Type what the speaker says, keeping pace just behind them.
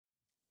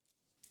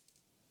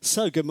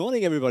So, good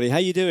morning, everybody. How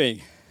are you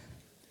doing?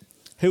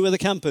 Who were the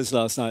campers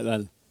last night,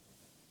 then?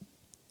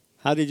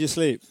 How did you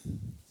sleep?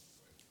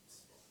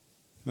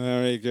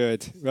 Very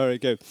good, very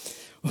good.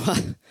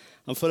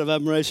 I'm full of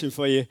admiration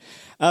for you.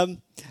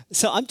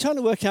 So, I'm trying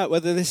to work out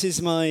whether this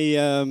is my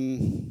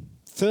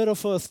third or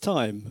fourth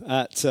time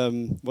at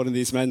one of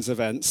these men's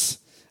events.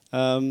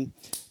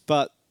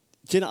 But,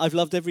 do you know, I've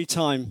loved every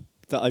time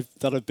that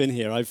I've been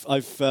here. I've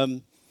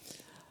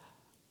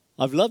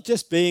loved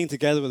just being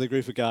together with a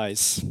group of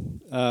guys,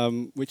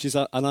 which is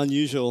an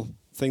unusual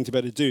thing to be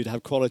able to do, to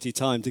have quality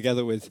time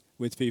together with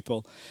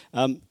people.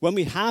 When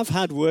we have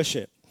had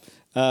worship,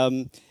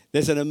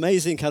 there's an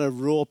amazing kind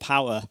of raw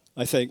power,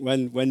 I think,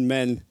 when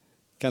men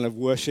kind of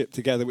worship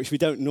together, which we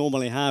don't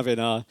normally have in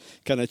our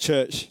kind of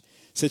church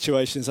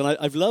situations. And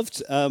I've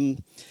loved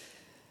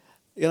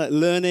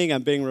learning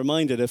and being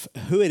reminded of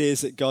who it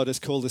is that God has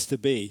called us to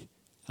be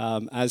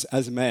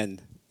as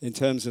men, in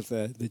terms of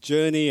the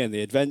journey and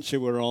the adventure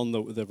we're on,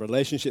 the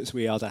relationships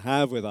we are to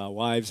have with our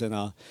wives and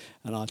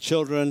our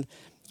children,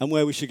 and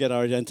where we should get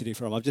our identity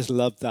from. I've just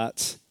loved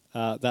that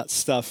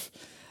stuff.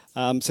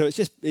 So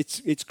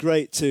it's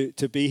great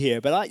to be here.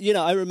 But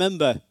I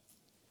remember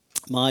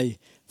my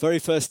very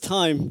first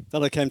time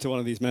that I came to one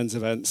of these men's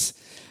events.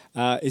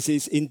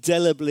 It's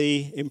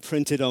indelibly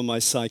imprinted on my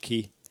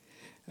psyche.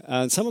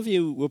 And some of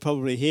you will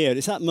probably hear it.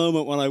 It's that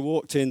moment when I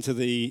walked into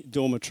the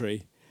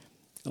dormitory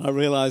and I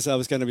realized I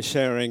was going to be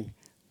sharing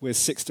with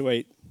 6 to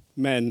 8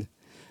 men.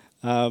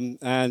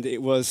 And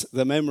it was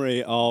the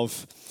memory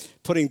of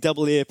putting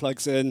double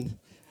earplugs in,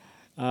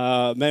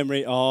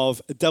 memory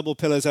of double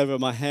pillows over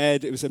my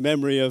head. It was a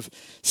memory of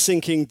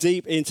sinking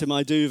deep into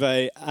my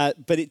duvet.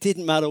 But it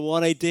didn't matter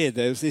what I did.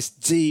 There was this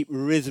deep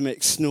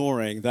rhythmic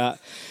snoring that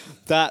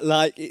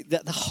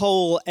the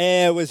whole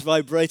air was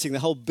vibrating, the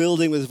whole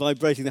building was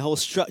vibrating, the whole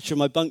structure of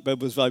my bunk bed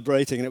was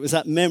vibrating. And it was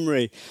that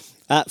memory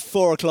at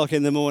 4 o'clock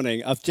in the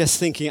morning of just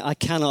thinking, I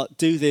cannot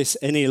do this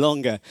any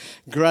longer.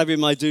 Grabbing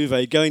my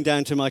duvet, going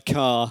down to my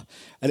car,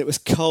 and it was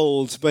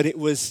cold, but it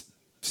was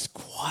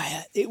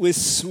quiet. It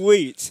was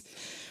sweet.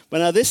 But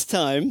now this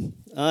time,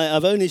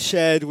 I've only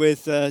shared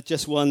with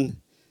just one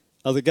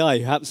other guy,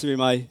 who happens to be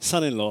my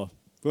son-in-law.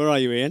 Where are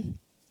you, Ian?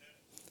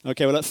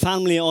 Okay, well, that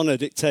family honor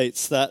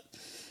dictates that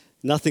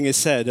nothing is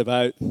said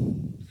about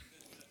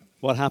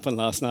what happened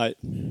last night.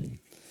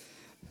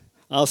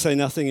 I'll say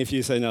nothing if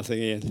you say nothing,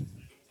 Ian.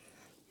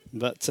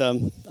 But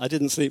I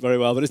didn't sleep very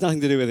well, but it's nothing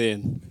to do with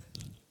Ian.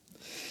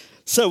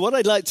 So what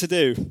I'd like to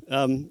do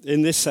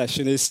in this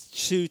session is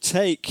to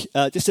take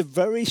just a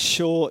very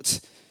short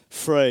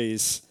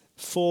phrase,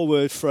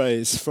 4-word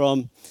phrase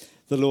from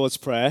the Lord's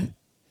Prayer.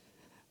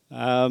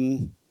 But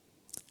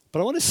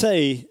I want to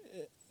say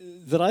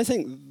that I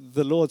think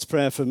the Lord's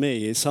Prayer for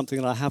me is something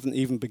that I haven't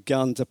even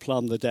begun to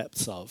plumb the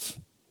depths of.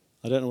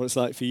 I don't know what it's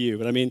like for you,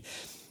 but I mean,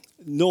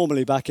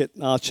 normally back at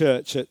our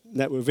church, at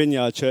Network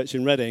Vineyard Church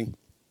in Reading,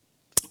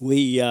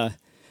 we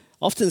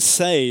often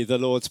say the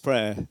Lord's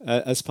Prayer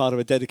as part of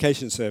a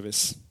dedication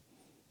service.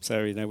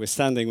 So, we're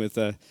standing with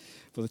the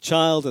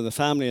child and the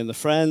family and the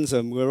friends,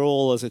 and we're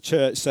all as a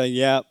church saying,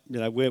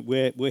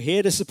 we're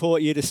here to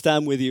support you, to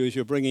stand with you as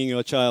you're bringing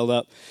your child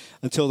up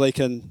until they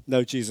can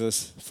know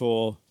Jesus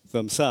for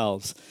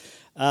themselves.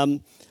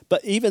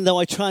 But even though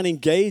I try and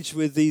engage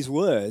with these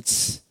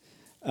words,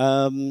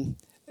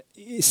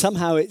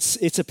 somehow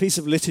it's a piece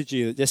of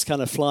liturgy that just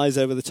kind of flies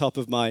over the top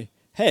of my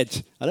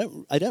head.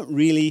 I don't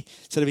really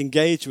sort of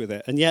engage with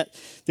it. And yet,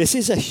 this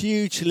is a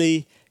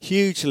hugely,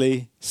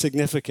 hugely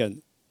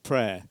significant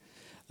prayer.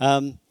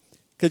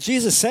 Because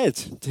Jesus said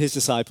to his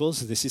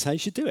disciples, this is how you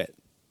should do it.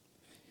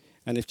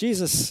 And if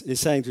Jesus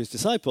is saying to his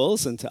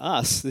disciples and to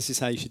us, this is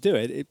how you should do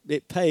it,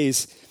 it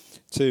pays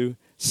to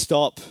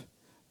stop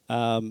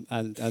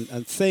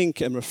and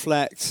think and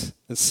reflect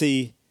and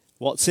see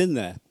what's in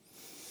there.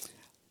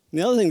 And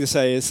the other thing to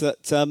say is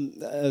that,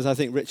 as I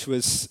think Rich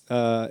was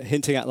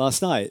hinting at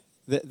last night,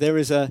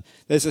 there's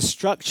a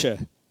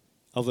structure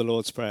of the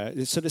Lord's Prayer.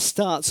 It sort of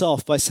starts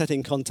off by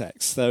setting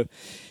context. So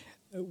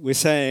we're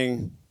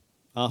saying,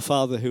 Our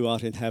Father who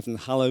art in heaven,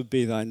 hallowed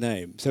be thy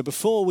name. So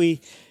before we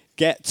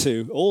get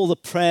to all the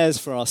prayers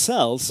for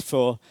ourselves,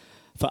 for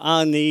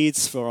our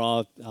needs, for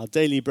our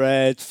daily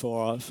bread,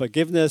 for our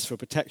forgiveness, for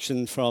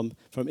protection from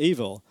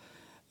evil,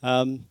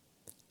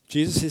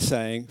 Jesus is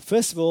saying,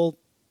 first of all,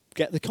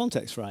 get the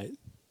context right.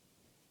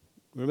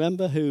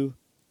 Remember who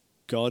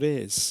God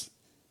is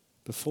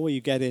before you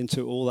get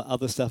into all the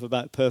other stuff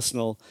about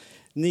personal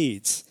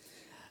needs.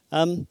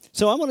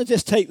 So I want to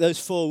just take those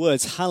 4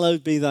 words,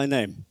 hallowed be thy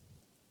name.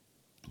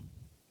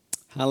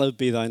 Hallowed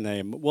be thy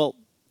name. Well,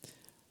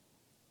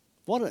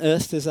 what on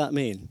earth does that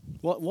mean?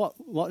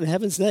 What in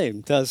heaven's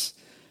name does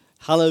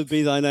hallowed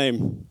be thy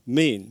name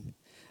mean?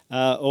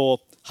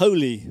 Or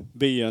holy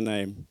be your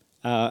name,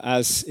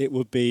 as it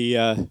would be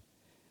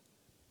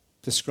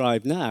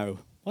described now.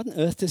 What on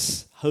earth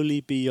does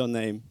holy be your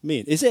name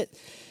mean? Is it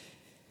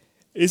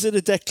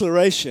a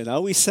declaration?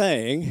 Are we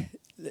saying,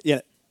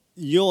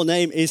 your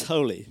name is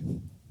holy?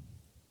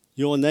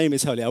 Your name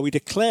is holy. Are we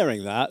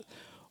declaring that?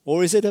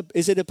 Or is it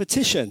a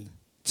petition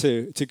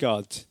to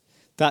God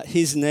that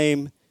his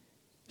name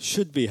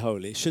should be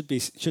holy, should be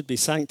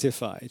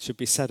sanctified, should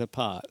be set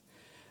apart.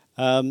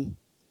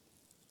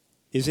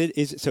 Is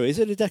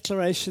it a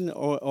declaration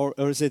or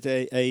is it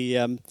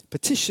a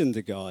petition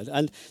to God?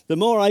 And the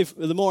more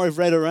I've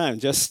read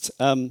around, just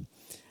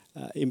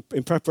in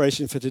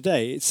preparation for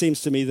today, it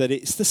seems to me that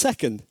it's the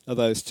second of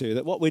those two.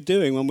 That what we're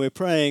doing when we're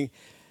praying,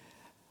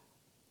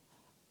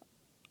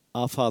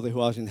 "Our Father who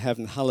art in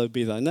heaven, hallowed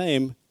be thy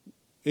name,"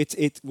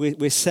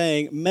 we're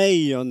saying, "May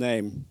your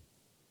name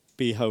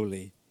be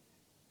holy.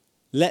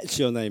 Let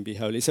your name be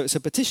holy." So it's a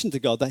petition to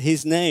God that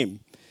his name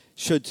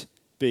should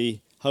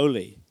be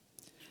holy.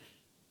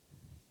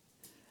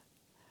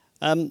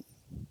 Now,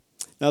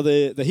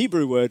 the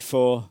Hebrew word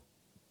for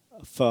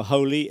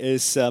holy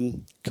is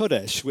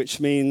kodesh, which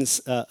means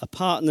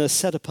apartness,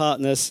 set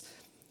apartness,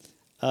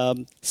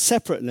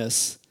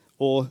 separateness,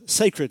 or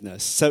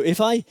sacredness. So if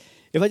I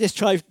just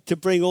try to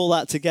bring all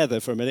that together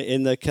for a minute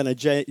in the kind of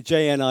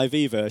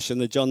JNIV version,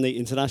 the John Neate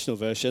International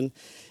Version,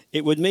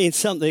 it would mean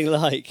something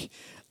like,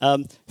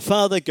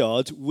 Father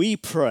God, we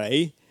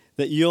pray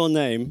that your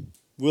name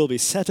will be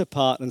set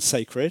apart and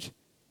sacred,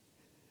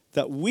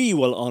 that we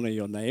will honor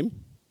your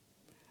name,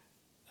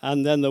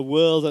 and then the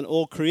world and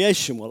all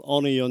creation will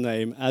honor your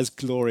name as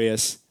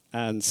glorious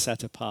and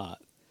set apart.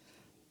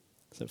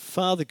 So,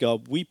 Father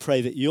God, we pray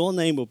that your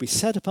name will be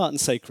set apart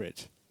and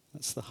sacred.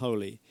 That's the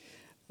holy.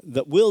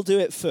 That we'll do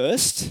it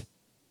first,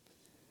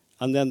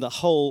 and then the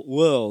whole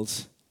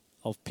world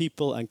of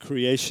people and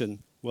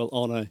creation will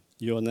honor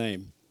your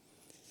name.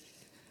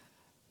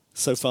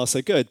 So far,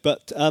 so good.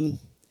 But,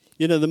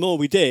 the more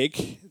we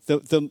dig,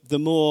 the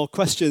more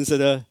questions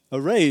that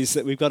are raised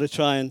that we've got to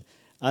try and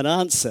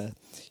answer.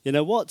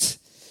 What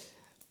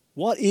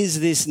is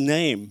this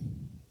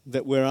name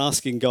that we're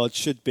asking God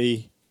should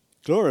be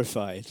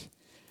glorified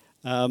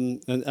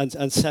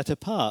and set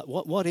apart?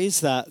 What is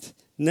that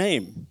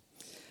name?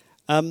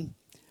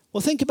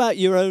 Well, think about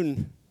your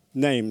own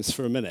names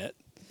for a minute.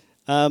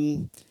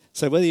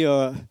 So whether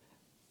you're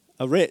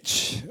a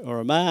Rich or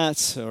a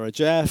Matt or a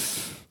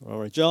Jeff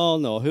or a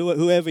John or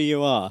whoever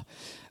you are,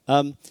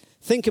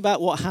 think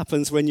about what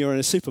happens when you're in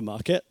a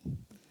supermarket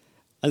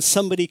and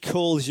somebody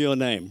calls your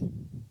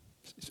name.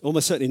 It's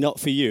almost certainly not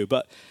for you,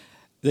 but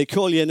they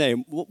call your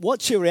name.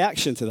 What's your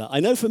reaction to that?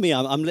 I know for me,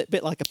 I'm a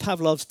bit like a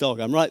Pavlov's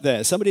dog. I'm right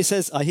there. Somebody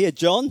says, I hear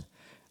John,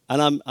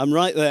 and I'm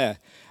right there.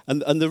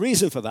 And the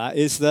reason for that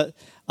is that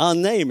our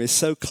name is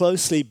so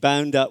closely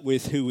bound up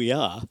with who we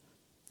are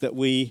that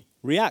we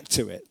react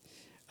to it.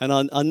 And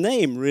our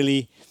name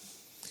really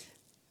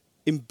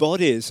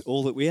embodies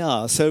all that we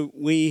are. So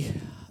we,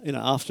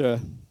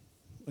 after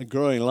a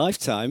growing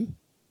lifetime,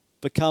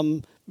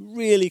 become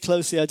really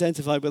closely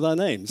identified with our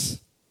names.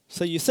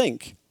 So you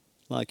think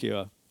like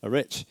you're a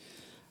Rich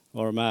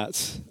or a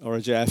Matt or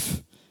a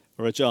Jeff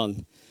or a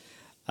John.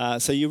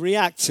 So you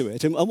react to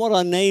it. And what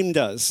our name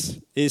does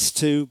is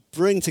to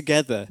bring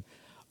together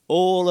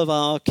all of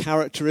our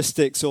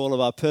characteristics, all of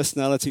our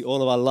personality,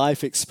 all of our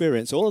life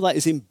experience. All of that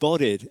is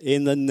embodied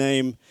in the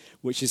name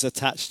which is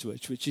attached to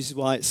it, which is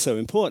why it's so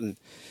important.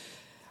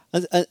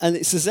 And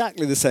it's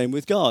exactly the same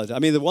with God. I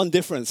mean, the one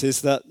difference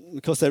is that,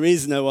 of course, there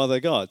is no other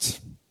God,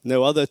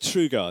 no other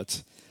true God.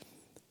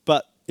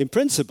 But in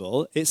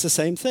principle, it's the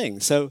same thing.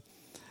 So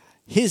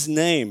his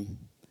name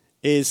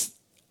is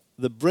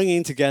the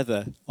bringing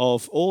together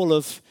of all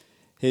of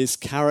his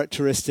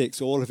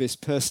characteristics, all of his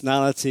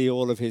personality,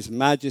 all of his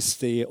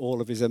majesty,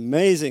 all of his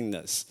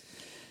amazingness.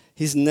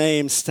 His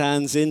name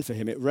stands in for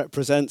him. It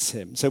represents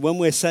him. So when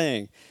we're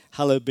saying,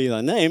 hallowed be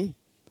thy name,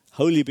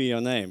 holy be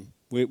your name,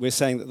 we're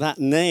saying that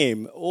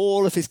name,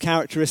 all of his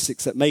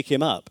characteristics that make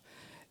him up,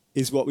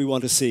 is what we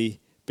want to see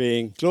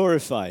being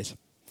glorified.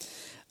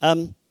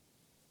 Let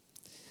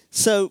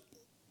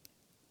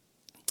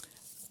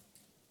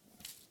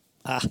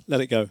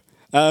it go.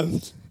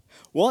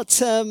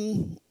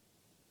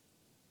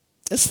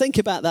 Let's think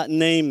about that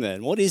name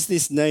then. What is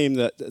this name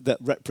that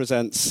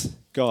represents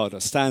God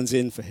or stands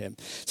in for him?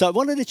 So I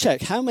wanted to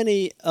check, how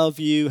many of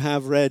you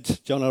have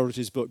read John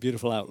Eldredge's book,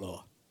 Beautiful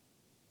Outlaw?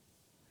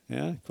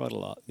 Yeah, quite a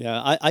lot.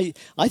 Yeah, I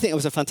think it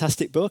was a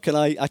fantastic book, and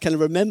I can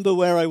remember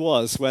where I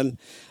was when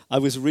I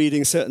was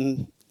reading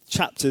certain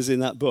chapters in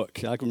that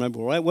book. I can remember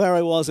where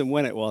I was and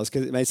when it was,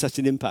 because it made such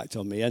an impact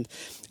on me. And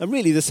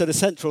really the sort of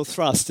central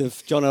thrust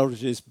of John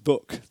Eldredge's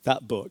book,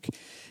 that book,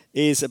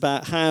 is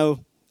about how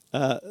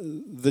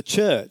the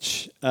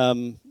church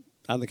and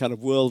the kind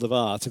of world of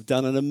art have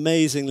done an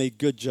amazingly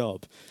good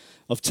job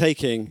of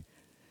taking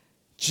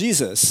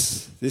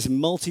Jesus, this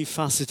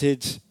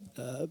multifaceted,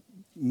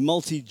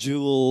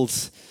 multi-jeweled,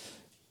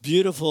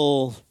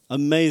 beautiful,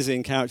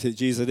 amazing character that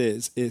Jesus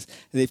is, and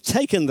they've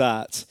taken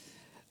that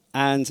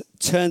and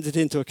turned it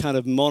into a kind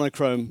of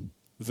monochrome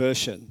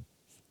version.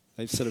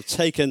 They've sort of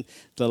taken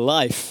the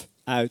life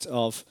out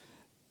of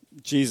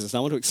Jesus. And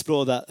I want to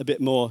explore that a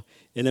bit more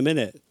in a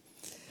minute.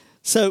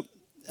 So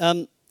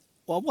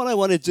what I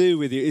want to do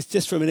with you is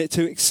just for a minute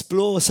to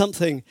explore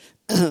something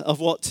of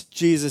what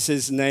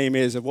Jesus' name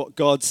is, of what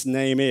God's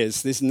name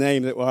is. This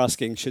name that we're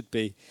asking should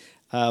be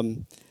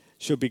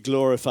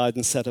glorified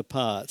and set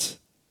apart.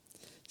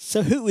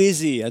 So who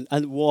is he and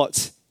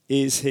what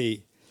is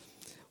he?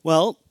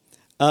 Well,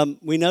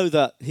 we know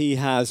that he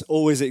has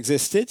always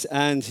existed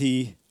and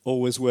he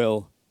always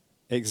will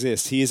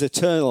exist. He is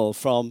eternal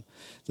from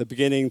the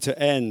beginning to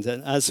end.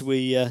 And as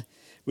we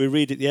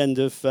read at the end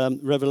of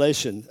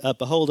Revelation,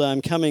 behold, I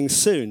am coming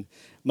soon.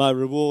 My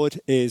reward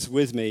is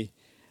with me,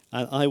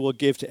 and I will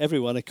give to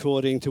everyone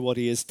according to what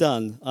he has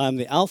done. I am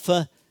the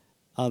Alpha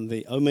and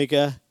the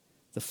Omega,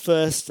 the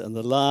first and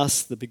the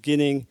last, the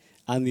beginning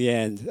and the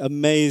end.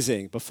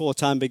 Amazing. Before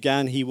time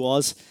began, he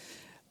was,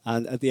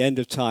 and at the end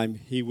of time,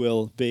 he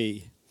will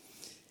be.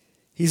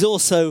 He's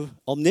also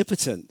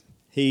omnipotent.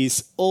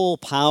 He's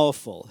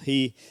all-powerful.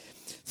 He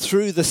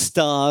threw the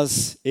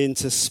stars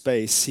into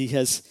space. He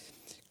has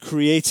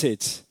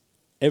created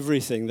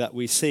everything that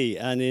we see.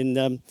 And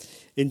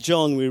in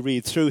John, we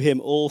read, through him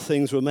all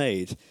things were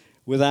made.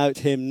 Without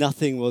him,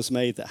 nothing was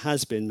made that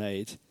has been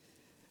made.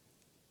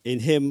 In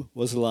him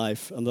was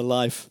life, and the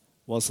life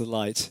was the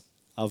light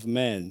of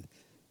men.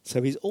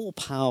 So he's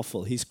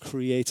all-powerful. He's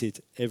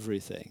created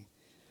everything.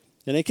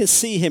 And you can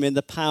see him in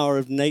the power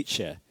of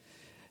nature.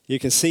 You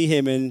can see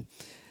him in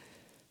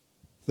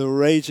the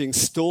raging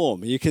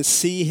storm. You can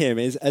see him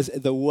as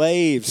the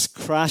waves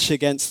crash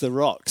against the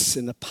rocks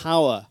in the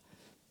power.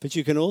 But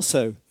you can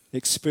also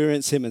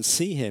experience him and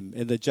see him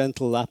in the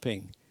gentle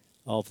lapping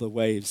of the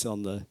waves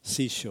on the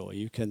seashore.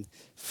 You can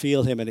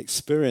feel him and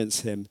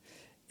experience him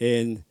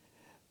in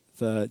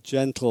the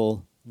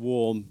gentle,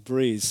 warm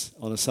breeze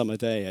on a summer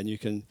day. And you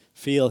can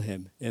feel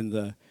him in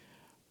the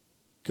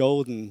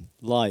golden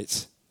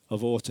light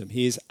of autumn.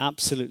 He is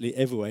absolutely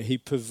everywhere. He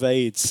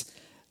pervades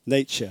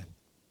nature.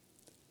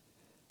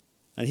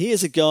 And he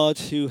is a God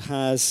who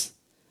has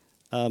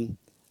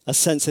a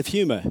sense of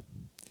humor.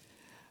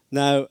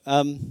 Now,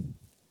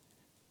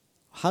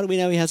 how do we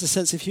know he has a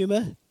sense of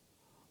humor?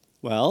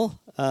 Well,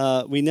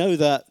 we know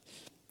that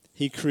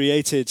he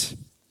created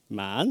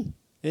man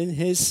in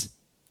his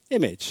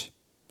image.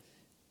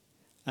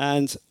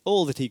 And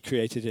all that he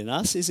created in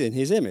us is in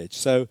his image.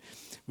 So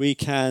we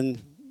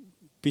can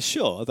be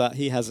sure that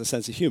he has a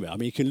sense of humor. I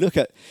mean, you can look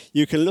at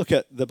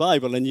the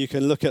Bible and you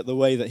can look at the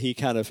way that he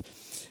kind of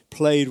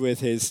played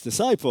with his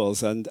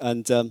disciples. And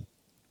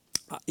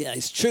yeah,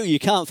 it's true, you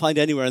can't find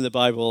anywhere in the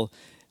Bible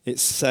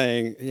it's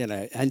saying,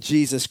 and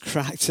Jesus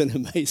cracked an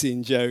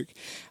amazing joke,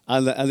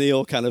 and they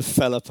all kind of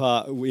fell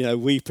apart,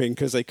 weeping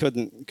because they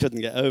couldn't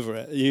get over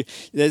it.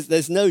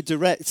 There's no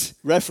direct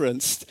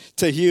reference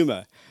to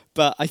humor.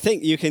 But I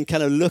think you can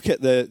kind of look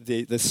at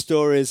the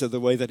stories of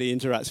the way that he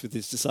interacts with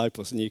his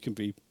disciples, and you can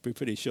be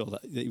pretty sure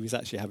that he was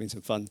actually having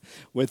some fun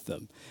with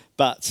them.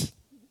 But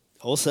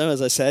also,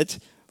 as I said,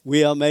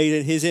 we are made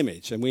in his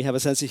image, and we have a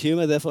sense of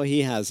humor, therefore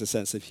he has a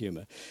sense of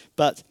humor.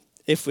 But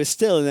if we're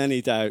still in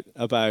any doubt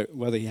about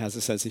whether he has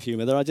a sense of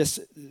humor, there are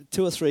just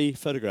 2 or 3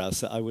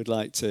 photographs that I would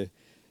like to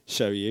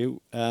show you.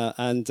 I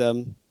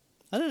don't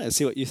know,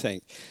 see what you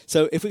think.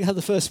 So if we can have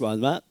the first one,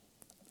 Matt.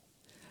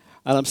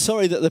 And I'm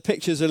sorry that the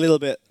picture's a little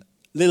bit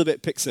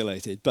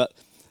pixelated, but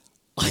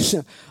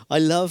I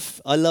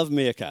love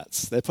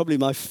meerkats. They're probably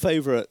my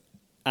favorite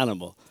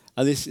animal.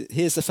 And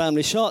here's the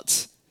family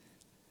shot.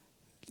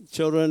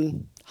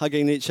 Children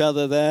hugging each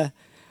other there.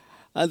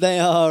 And they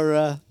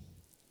are,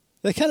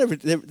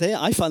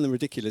 I find them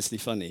ridiculously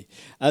funny.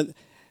 And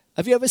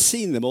have you ever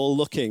seen them all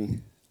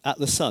looking at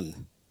the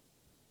sun?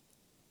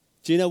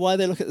 Do you know why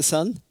they look at the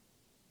sun?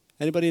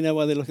 Anybody know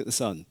why they look at the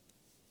sun?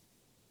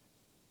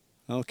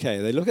 Okay,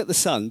 they look at the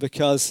sun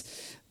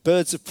because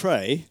birds of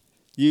prey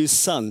use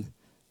sun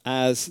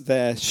as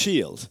their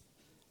shield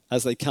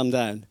as they come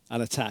down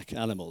and attack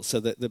animals. So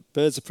that the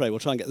birds of prey will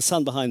try and get the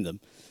sun behind them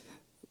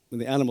when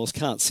the animals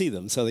can't see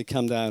them, so they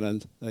come down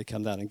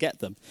and get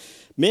them.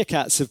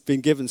 Meerkats have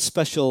been given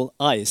special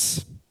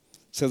eyes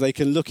so they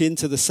can look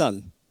into the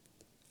sun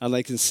and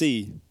they can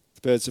see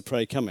the birds of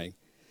prey coming.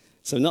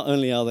 So not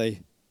only are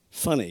they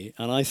funny,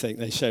 and I think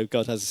they show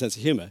God has a sense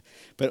of humor,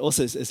 but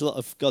also there's a lot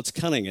of God's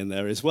cunning in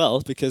there as well,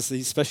 because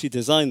he specially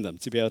designed them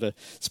to be able to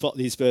spot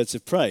these birds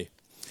of prey.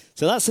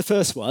 So that's the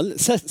first one.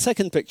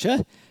 Second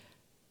picture.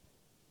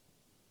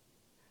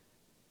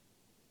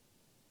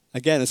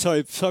 Again,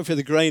 sorry for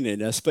the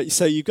graininess, but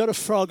so you've got a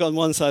frog on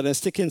one side and a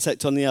stick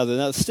insect on the other.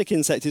 Now, the stick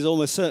insect is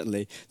almost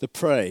certainly the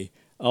prey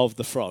of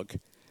the frog.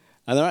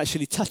 And they're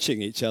actually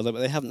touching each other, but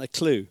they haven't a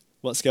clue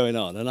what's going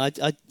on. And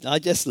I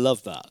just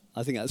love that.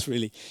 I think that's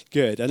really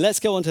good. And let's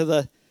go on to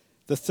the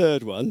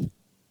third one.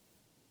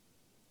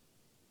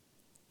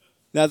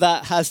 Now,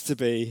 that has to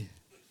be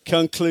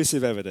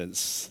conclusive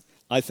evidence,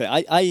 I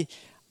think.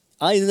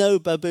 I know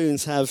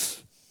baboons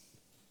have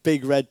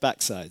big red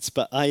backsides,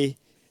 but I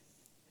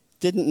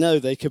didn't know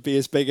they could be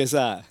as big as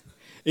that.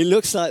 It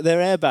looks like their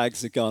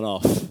airbags have gone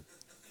off.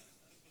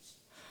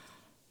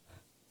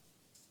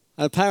 And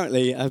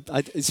apparently,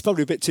 it's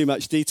probably a bit too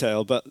much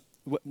detail, but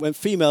when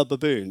female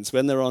baboons,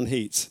 when they're on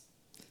heat,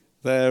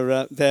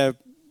 it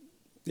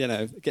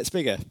gets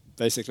bigger,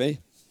 basically.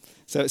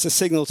 So it's a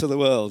signal to the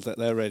world that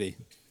they're ready.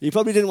 You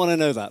probably didn't want to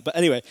know that. But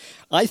anyway,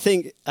 I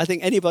think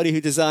anybody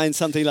who designs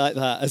something like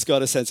that has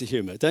got a sense of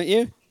humor, don't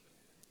you?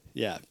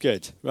 Yeah,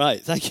 good.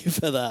 Right, thank you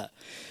for that.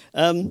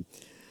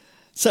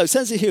 So,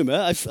 sense of humour,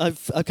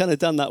 I've kind of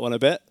done that one a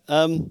bit.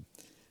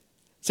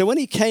 So when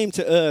he came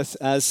to earth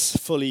as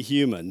fully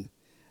human,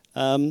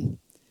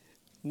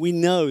 we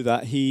know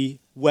that he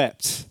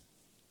wept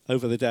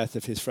over the death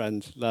of his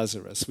friend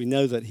Lazarus. We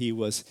know that he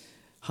was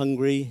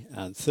hungry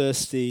and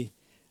thirsty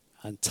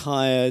and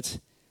tired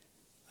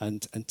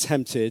and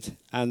tempted,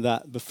 and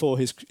that before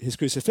his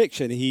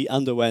crucifixion, he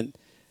underwent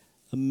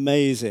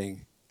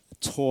amazing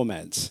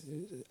torment.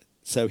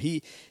 So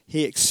he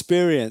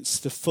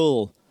experienced the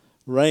full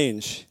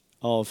range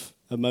of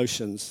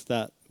emotions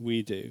that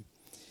we do.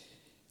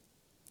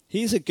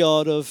 He's a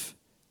God of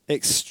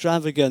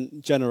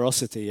extravagant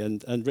generosity,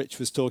 and Rich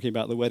was talking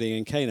about the wedding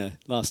in Cana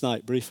last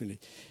night briefly.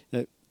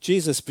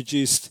 Jesus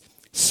produced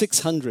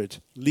 600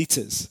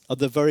 litres of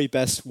the very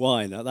best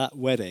wine at that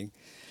wedding.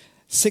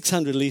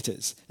 600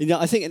 litres.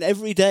 I think in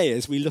every day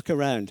as we look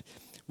around,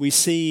 we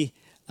see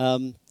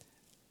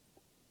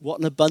what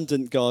an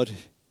abundant God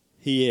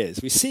he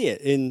is. We see it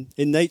in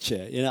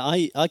nature.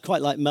 I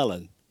quite like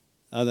melon.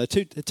 There are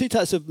two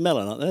types of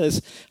melon, aren't there?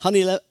 There's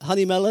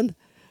honey melon,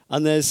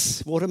 and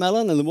there's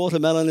watermelon, and the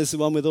watermelon is the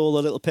one with all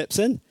the little pips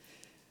in.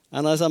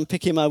 And as I'm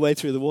picking my way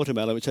through the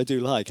watermelon, which I do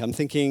like, I'm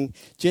thinking,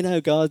 do you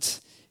know, God,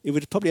 it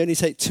would probably only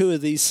take 2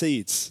 of these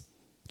seeds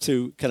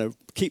to kind of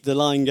keep the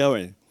line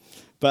going.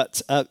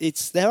 But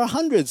there are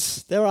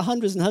hundreds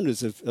and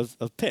hundreds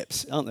of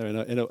pips, aren't there,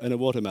 in a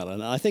watermelon?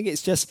 And I think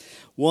it's just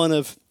one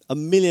of a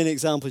million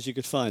examples you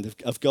could find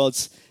of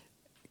God's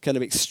kind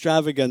of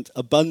extravagant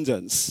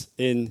abundance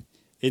in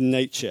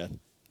nature.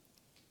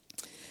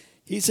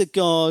 He's a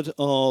God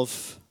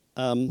of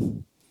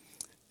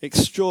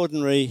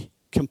extraordinary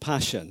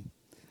compassion.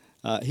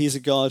 He's a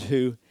God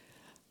who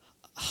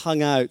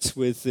hung out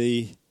with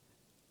the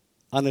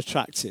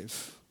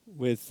unattractive,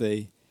 with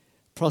the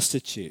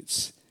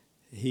prostitutes.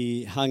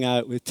 He hung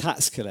out with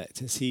tax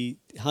collectors. He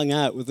hung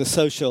out with the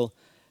social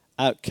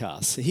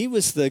outcasts. He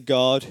was the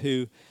God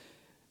who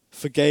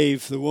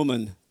forgave the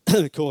woman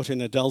caught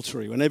in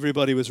adultery. When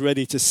everybody was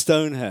ready to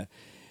stone her,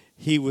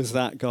 he was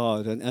that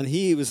God. And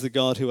he was the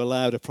God who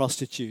allowed a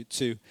prostitute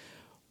to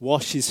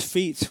wash his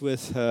feet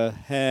with her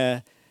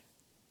hair,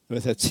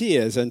 with her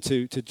tears, and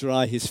to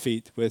dry his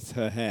feet with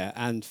her hair,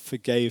 and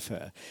forgave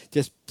her.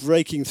 Just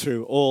breaking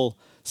through all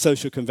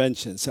social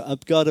conventions. So a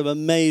God of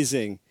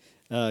amazing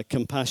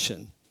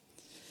compassion.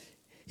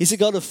 He's a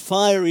God of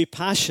fiery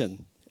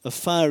passion,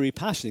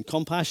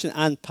 compassion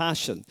and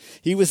passion.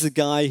 He was the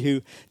guy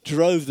who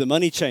drove the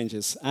money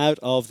changers out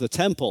of the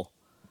temple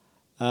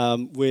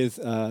with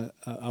a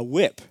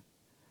whip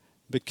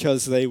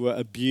because they were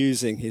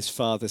abusing his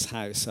father's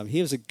house.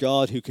 He was a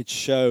God who could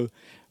show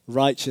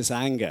righteous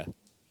anger.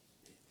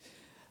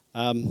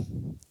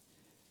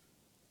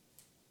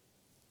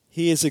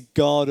 He is a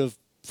God of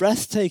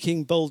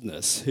breathtaking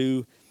boldness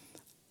who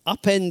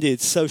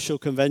upended social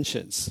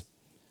conventions,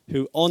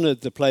 who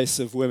honored the place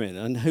of women,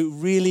 and who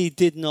really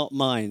did not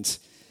mind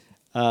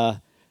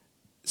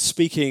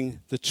speaking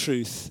the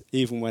truth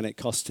even when it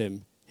cost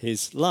him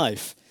his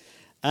life.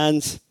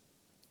 And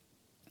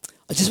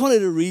I just wanted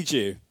to read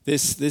you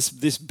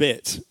this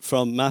bit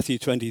from Matthew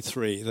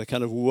 23, the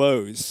kind of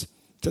woes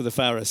to the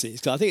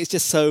Pharisees. I think it's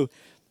just so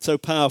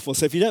powerful.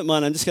 So if you don't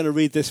mind, I'm just going to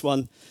read this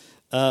one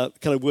kind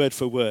of word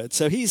for word.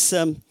 So he's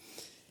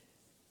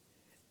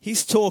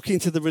talking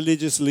to the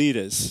religious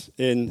leaders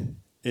in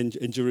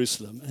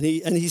Jerusalem, and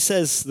he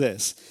says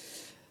this,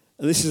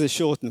 and this is a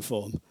shortened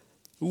form.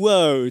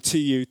 Woe to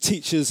you,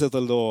 teachers of the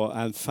law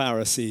and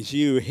Pharisees,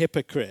 you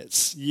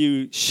hypocrites!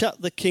 You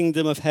shut the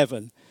kingdom of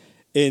heaven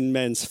in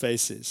men's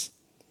faces.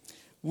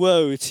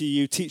 Woe to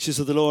you, teachers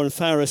of the law and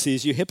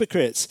Pharisees, you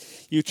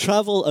hypocrites! You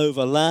travel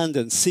over land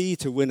and sea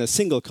to win a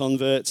single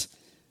convert,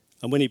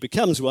 and when he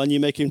becomes one, you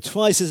make him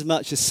twice as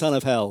much a son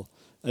of hell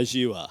as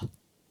you are.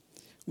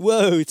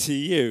 Woe to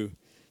you,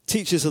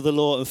 teachers of the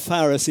law and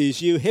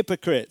Pharisees, you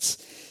hypocrites!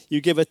 You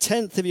give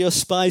 1/10 of your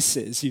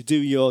spices, you do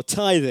your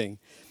tithing,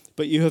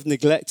 but you have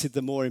neglected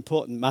the more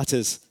important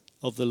matters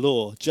of the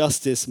law,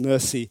 justice,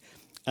 mercy,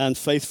 and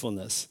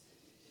faithfulness.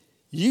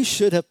 You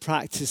should have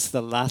practiced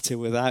the latter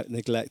without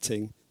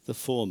neglecting the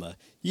former.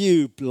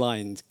 You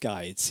blind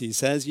guides, he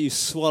says, you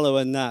swallow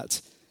a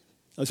gnat.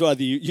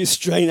 You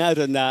strain out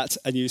a gnat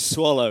and you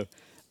swallow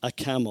a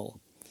camel.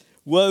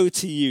 Woe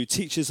to you,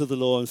 teachers of the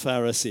law and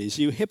Pharisees,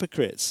 you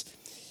hypocrites!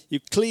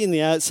 You clean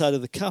the outside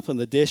of the cup and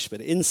the dish,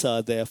 but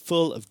inside they are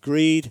full of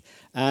greed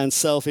and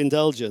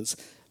self-indulgence.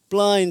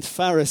 Blind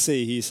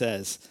Pharisee, he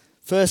says,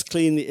 first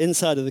clean the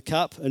inside of the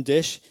cup and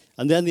dish,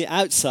 and then the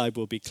outside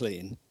will be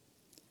clean.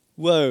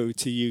 Woe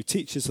to you,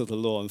 teachers of the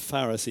law and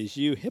Pharisees,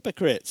 you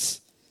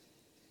hypocrites!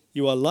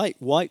 You are like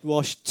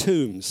whitewashed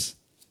tombs,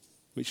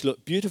 which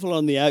look beautiful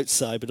on the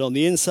outside, but on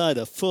the inside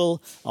are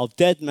full of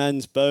dead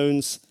men's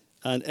bones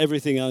and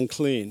everything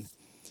unclean.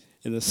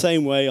 In the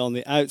same way, on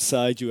the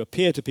outside you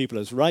appear to people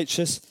as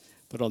righteous,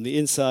 but on the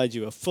inside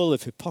you are full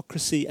of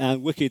hypocrisy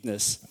and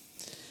wickedness.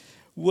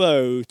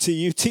 Woe to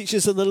you,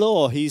 teachers of the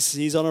law.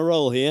 He's on a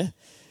roll here.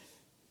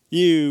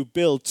 You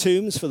build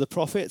tombs for the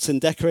prophets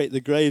and decorate the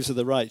graves of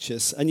the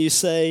righteous, and you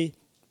say,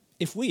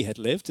 if we had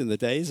lived in the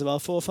days of our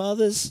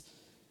forefathers,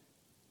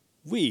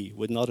 we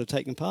would not have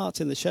taken part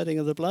in the shedding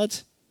of the blood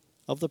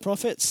of the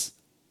prophets.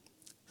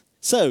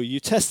 So you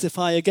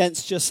testify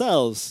against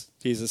yourselves,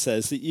 Jesus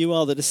says, that you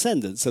are the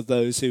descendants of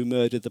those who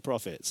murdered the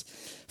prophets.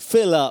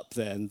 Fill up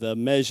then the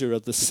measure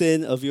of the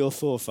sin of your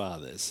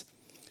forefathers.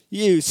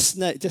 You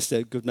snake, just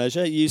a good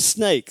measure, you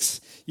snakes,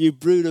 you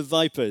brood of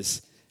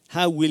vipers,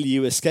 how will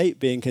you escape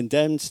being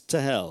condemned to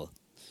hell?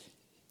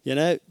 You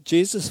know,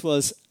 Jesus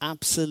was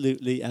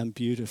absolutely and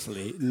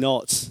beautifully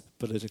not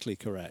politically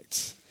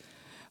correct.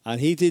 And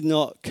he did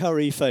not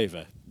curry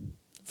favor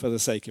for the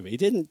sake of it. He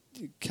didn't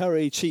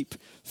curry cheap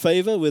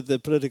favor with the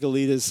political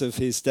leaders of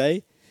his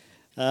day.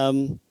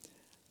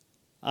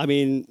 I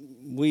mean,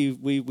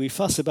 we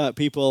fuss about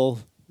people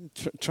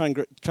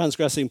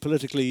transgressing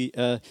politically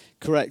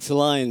correct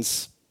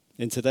lines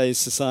in today's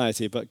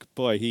society, but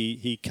boy,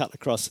 he cut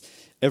across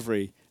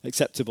every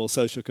acceptable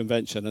social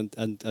convention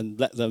and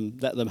let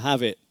them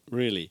have it,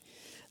 really.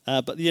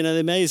 But you know, the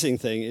amazing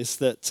thing is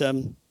that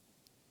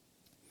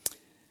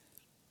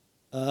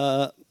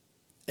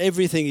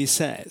everything he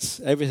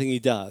says, everything he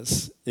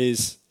does,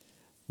 is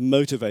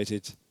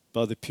motivated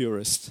by the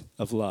purest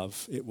of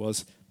love. It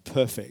was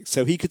perfect.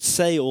 So he could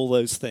say all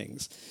those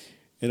things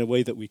in a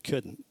way that we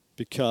couldn't,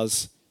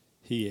 because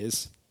he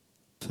is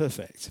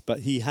perfect.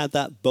 But he had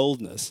that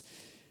boldness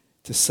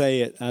to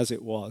say it as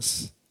it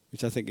was,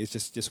 which I think is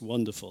just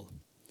wonderful.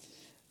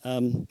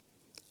 And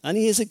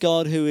he is a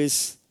God who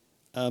is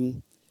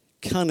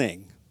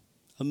cunning,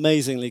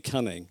 amazingly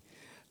cunning.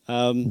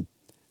 And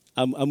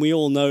we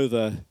all know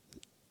the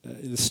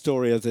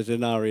story of the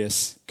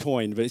denarius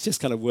coin, but it's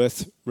just kind of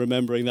worth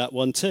remembering that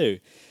one too.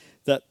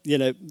 That, you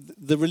know,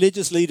 the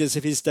religious leaders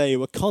of his day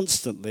were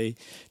constantly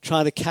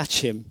trying to catch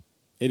him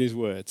in his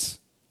words,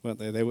 weren't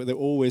they? They were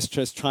always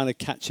just trying to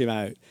catch him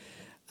out.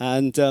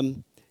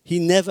 And he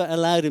never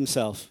allowed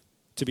himself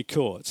to be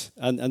caught.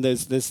 And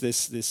there's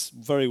this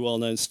very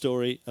well-known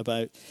story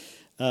about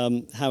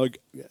how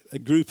a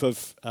group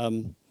of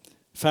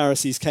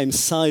Pharisees came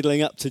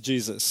sidling up to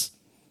Jesus,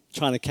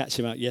 trying to catch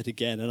him out yet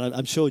again. And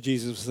I'm sure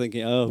Jesus was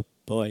thinking, oh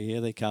boy,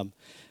 here they come.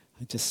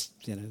 They're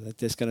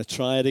just going to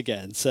try it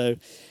again. So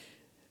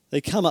they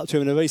come up to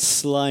him in a very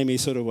slimy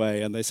sort of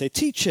way, and they say,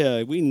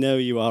 "Teacher, we know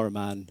you are a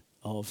man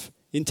of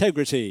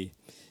integrity.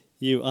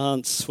 You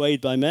aren't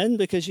swayed by men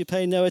because you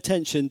pay no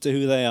attention to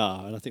who they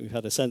are." And I think we've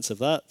had a sense of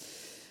that.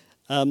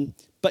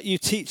 But you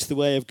teach the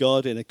way of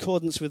God in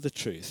accordance with the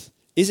truth.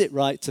 Is it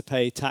right to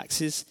pay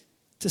taxes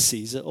to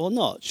Caesar or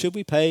not? Should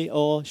we pay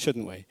or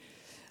shouldn't we?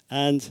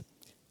 And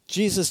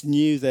Jesus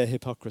knew their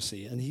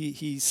hypocrisy, and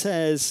he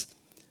says,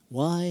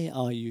 "Why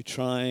are you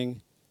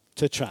trying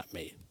to trap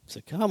me? So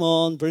come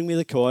on, bring me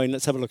the coin.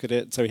 Let's have a look at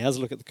it." So he has a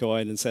look at the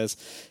coin and says,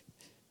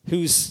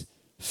 "Whose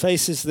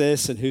face is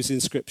this and whose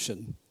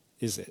inscription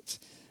is it?"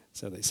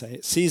 So they say,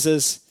 "It's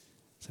Caesar's."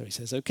 So he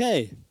says,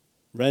 "Okay,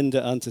 render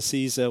unto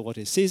Caesar what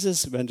is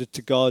Caesar's, render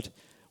to God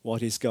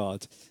what is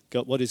God's."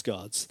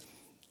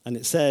 And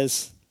it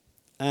says,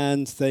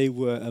 and they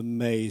were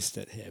amazed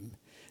at him.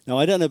 Now,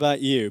 I don't know about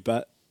you,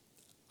 but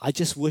I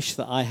just wish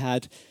that I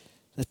had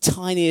the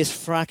tiniest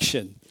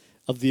fraction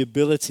of the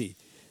ability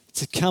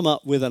to come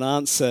up with an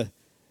answer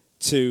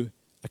to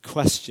a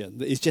question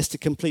that is just a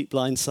complete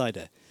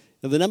blindsider.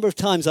 Now, the number of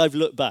times I've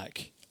looked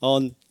back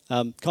on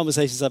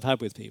conversations I've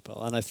had with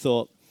people, and I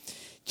thought,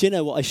 do you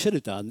know what I should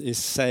have done is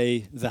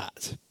say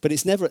that? But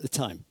it's never at the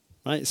time,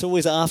 right? It's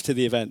always after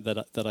the event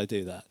that I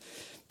do that.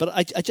 But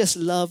I just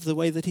love the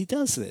way that he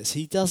does this.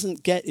 He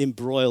doesn't get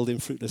embroiled in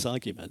fruitless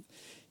argument.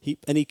 He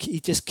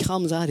just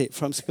comes at it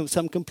from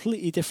some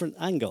completely different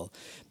angle.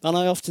 And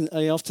I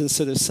often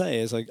sort of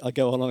say, as I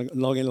go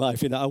along in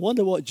life, I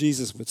wonder what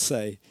Jesus would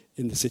say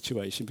in the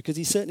situation, because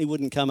he certainly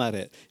wouldn't come at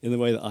it in the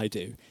way that I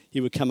do.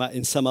 He would come at it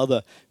in some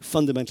other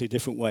fundamentally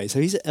different way. So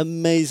he's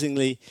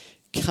amazingly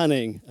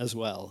cunning as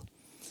well.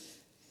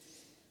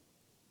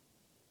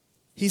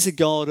 He's a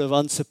God of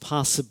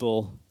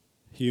unsurpassable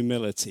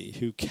humility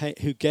who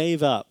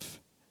gave up.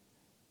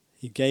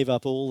 He gave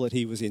up all that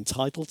he was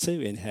entitled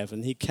to in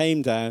heaven. He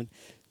came down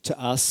to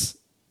us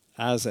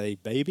as a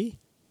baby,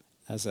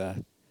 as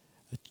a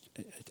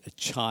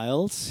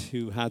child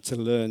who had to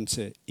learn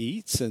to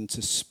eat and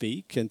to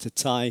speak and to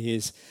tie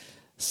his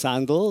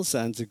sandals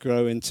and to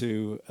grow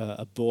into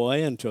a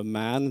boy and to a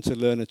man and to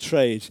learn a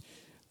trade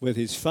with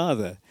his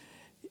father.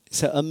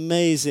 So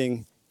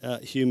amazing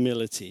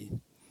humility.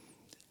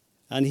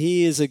 And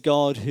he is a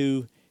God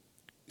who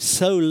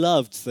so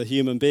loved the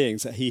human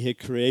beings that he had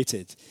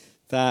created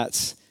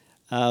that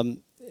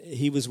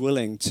he was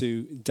willing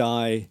to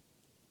die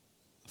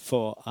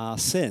for our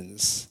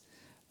sins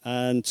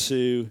and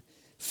to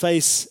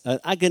face an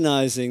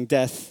agonizing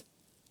death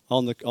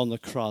on the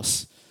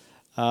cross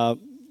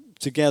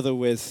together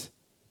with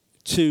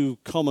two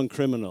common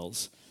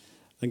criminals,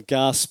 and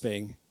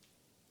gasping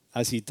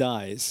as he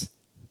dies,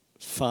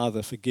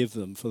 "Father, forgive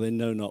them, for they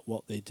know not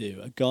what they do."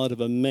 A God of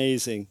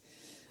amazing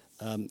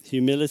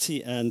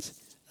humility and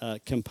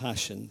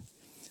compassion.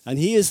 And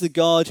he is the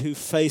God who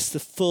faced the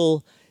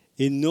full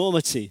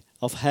enormity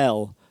of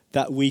hell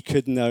that we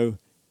could know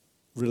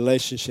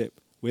relationship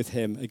with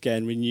him.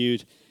 Again,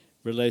 renewed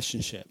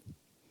relationship.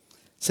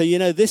 So,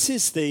 this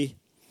is the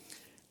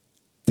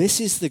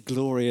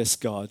glorious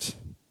God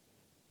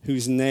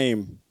whose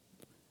name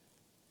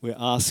we're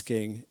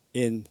asking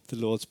in the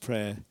Lord's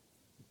Prayer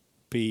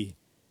be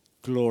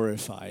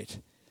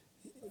glorified.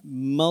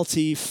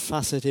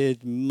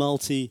 Multifaceted,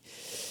 multi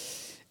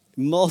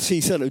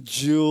sort of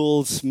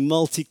jeweled,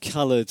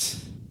 multicolored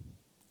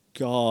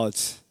God,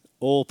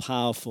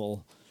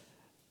 all-powerful,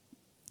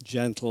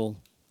 gentle,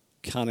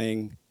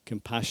 cunning,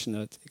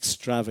 compassionate,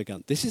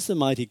 extravagant. This is the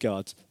mighty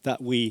God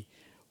that we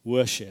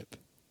worship.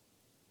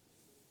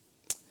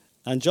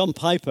 And John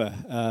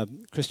Piper,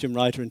 Christian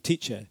writer and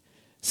teacher,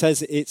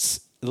 says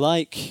it's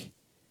like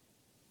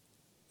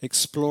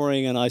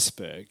exploring an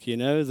iceberg.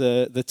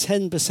 The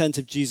 10%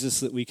 of Jesus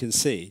that we can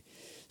see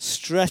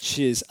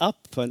stretches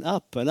up and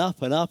up and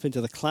up and up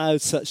into the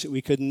clouds such that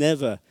we could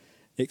never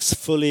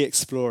fully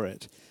explore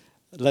it,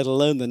 let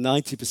alone the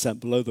 90%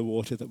 below the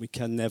water that we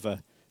can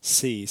never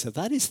see. So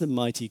that is the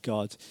mighty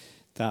God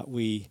that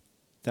we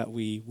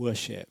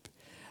worship.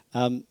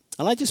 And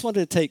I just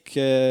wanted to take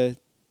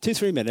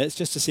 2-3 minutes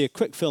just to see a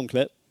quick film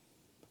clip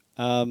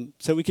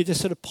so we could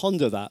just sort of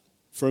ponder that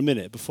for a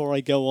minute before I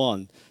go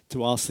on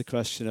to ask the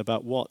question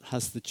about what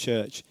has the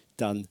church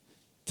done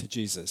to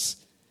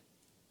Jesus.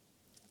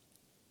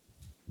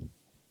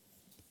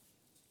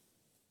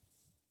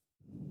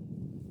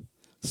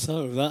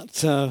 So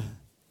that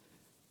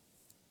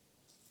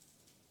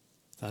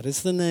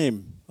is the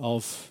name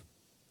of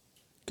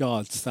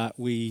God that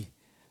we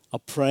are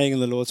praying in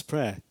the Lord's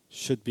Prayer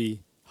should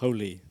be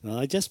holy. And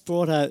I just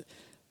brought out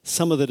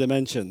some of the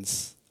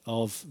dimensions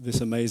of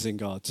this amazing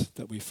God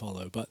that we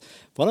follow. But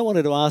what I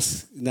wanted to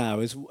ask now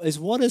is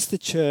what has the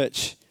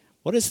church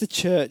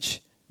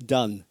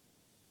done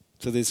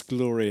to this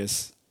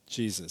glorious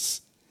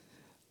Jesus?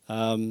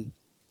 And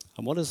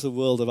what has the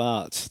world of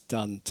art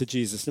done to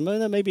Jesus?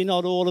 No, maybe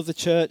not all of the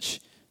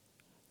church,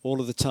 all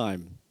of the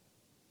time.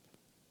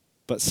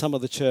 But some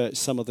of the church,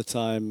 some of the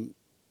time,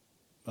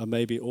 or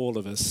maybe all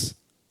of us,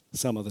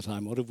 some of the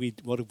time. What have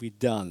we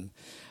done?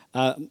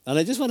 And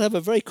I just want to have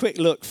a very quick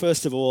look,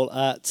 first of all,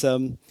 at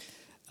some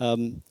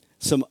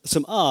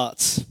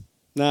art.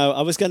 Now,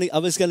 I was going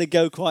to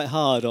go quite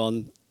hard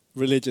on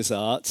religious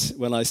art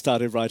when I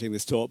started writing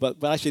this talk,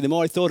 but actually, the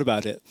more I thought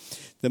about it,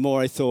 the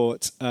more I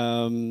thought,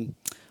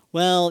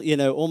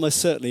 almost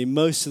certainly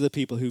most of the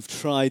people who've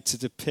tried to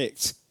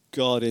depict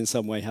God in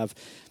some way have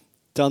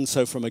done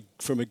so from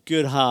a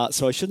good heart.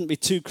 So I shouldn't be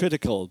too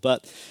critical,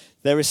 but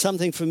there is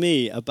something for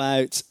me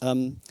about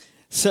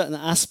certain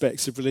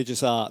aspects of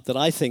religious art that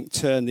I think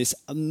turn this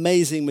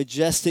amazing,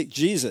 majestic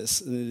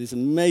Jesus, this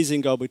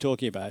amazing God we're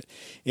talking about,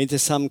 into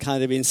some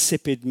kind of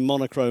insipid,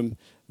 monochrome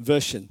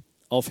version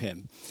of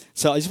him.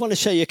 So I just want to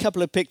show you a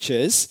couple of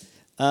pictures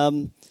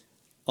of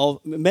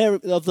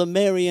the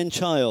Marian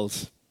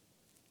child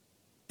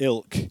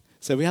ilk.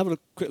 So we have a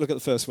quick look at the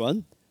first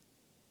one.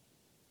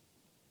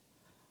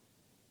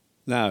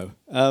 Now,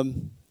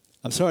 I'm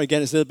sorry,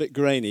 again, it's a little bit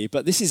grainy,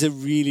 but this is a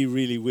really,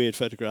 really weird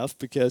photograph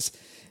because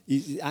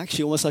he's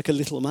actually almost like a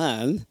little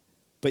man,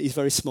 but he's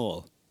very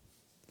small.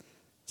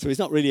 So he's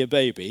not really a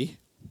baby,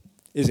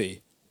 is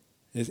he?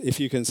 If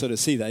you can sort of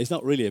see that. He's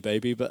not really a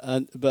baby, but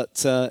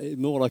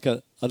more like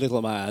a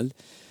little man.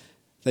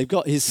 They've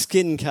got his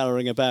skin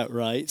colouring about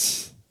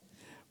right,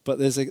 but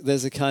there's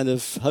a kind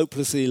of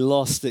hopelessly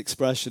lost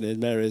expression in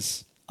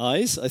Mary's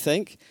eyes, I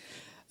think.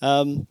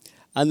 And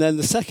then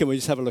the second, we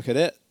just have a look at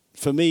it,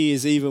 for me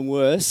is even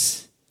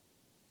worse.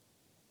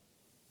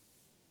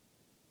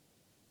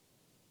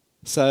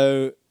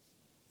 So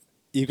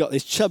you've got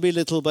this chubby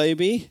little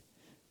baby,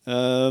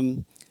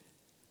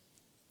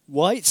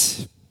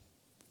 white,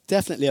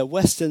 definitely a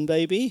Western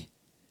baby,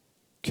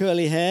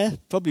 curly hair,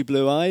 probably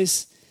blue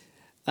eyes,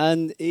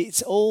 and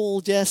it's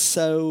all just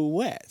so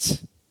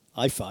wet,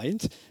 I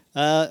find.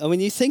 And when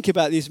you think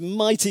about this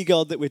mighty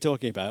God that we're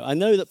talking about, I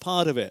know that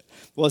part of it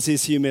was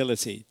his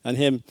humility and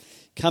him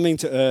coming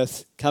to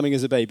earth, coming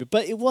as a baby.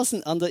 But it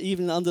wasn't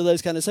even under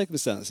those kind of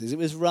circumstances. It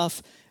was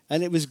rough,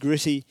 and it was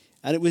gritty,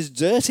 and it was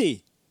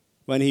dirty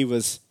when he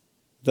was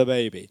the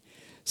baby.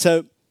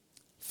 So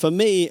for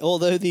me,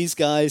 although these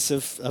guys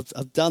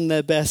have done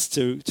their best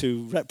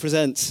to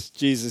represent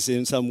Jesus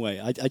in some way,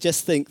 I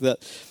just think that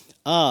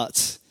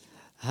art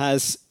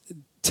has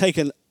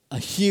taken a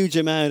huge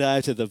amount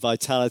out of the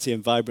vitality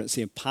and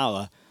vibrancy and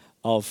power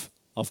of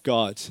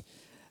God.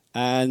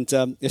 And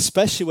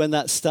especially when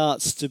that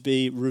starts to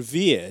be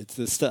revered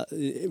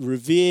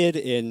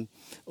in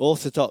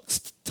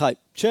Orthodox-type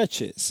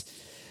churches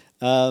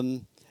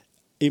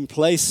in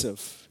place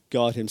of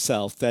God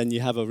himself, then you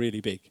have a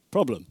really big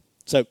problem.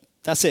 So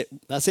that's it.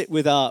 That's it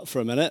with art for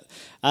a minute.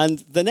 And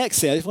the next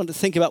thing, I just want to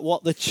think about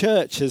what the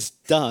church has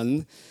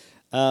done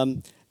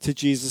to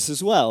Jesus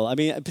as well. I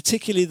mean,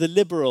 particularly the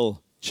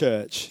liberal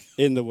church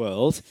in the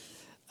world.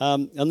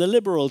 And the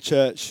liberal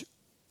church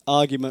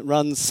argument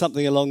runs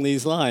something along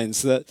these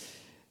lines, that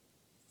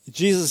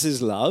Jesus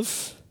is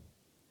love,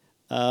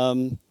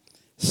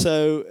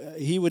 So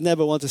he would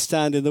never want to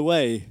stand in the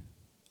way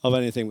of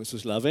anything which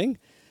was loving.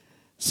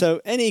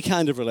 So any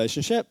kind of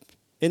relationship,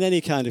 in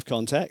any kind of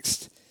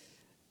context,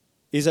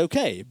 is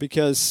okay,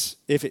 because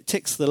if it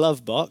ticks the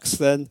love box,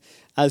 then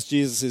as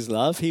Jesus is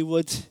love, he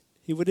would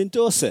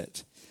endorse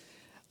it.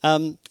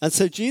 And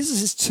so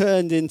Jesus is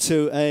turned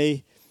into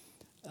a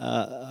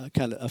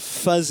kind of a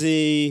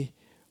fuzzy,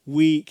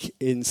 weak,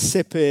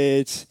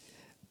 insipid,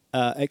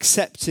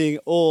 accepting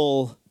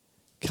all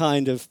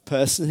kind of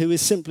person who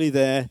is simply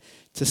there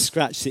to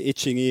scratch the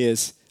itching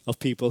ears of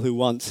people who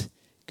want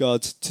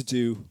God to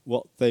do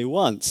what they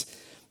want.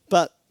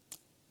 But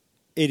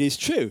it is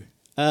true.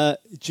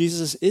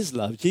 Jesus is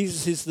love.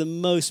 Jesus is the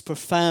most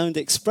profound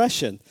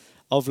expression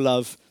of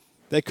love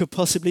there could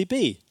possibly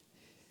be.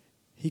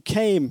 He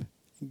came,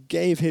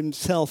 gave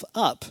himself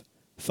up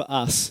for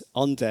us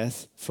on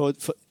death,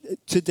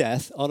 to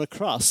death on a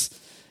cross,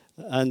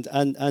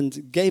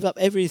 and gave up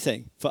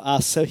everything for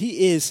us. So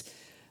he is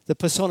the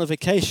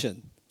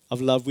personification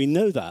of love. We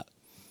know that.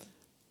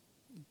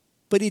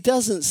 But he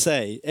doesn't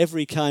say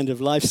every kind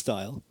of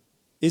lifestyle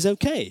is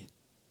okay.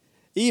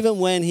 Even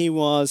when he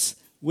was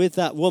with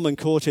that woman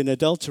caught in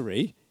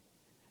adultery,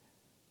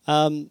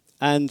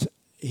 and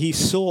he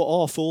saw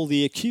off all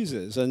the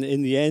accusers, and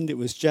in the end it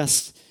was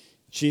just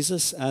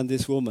Jesus and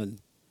this woman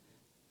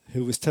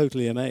who was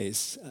totally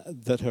amazed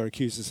that her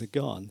accusers had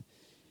gone.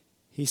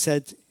 He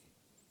said,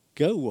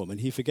 "Go, woman,"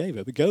 he forgave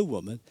her, "but go,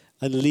 woman,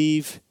 and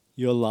leave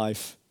your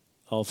life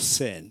of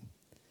sin."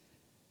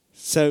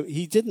 So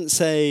he didn't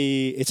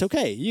say, it's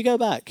okay, you go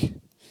back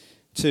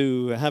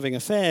to having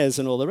affairs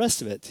and all the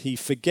rest of it. He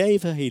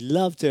forgave her, he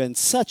loved her in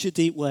such a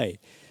deep way,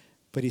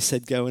 but he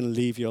said, go and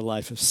leave your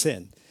life of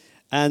sin.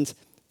 And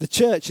the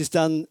church has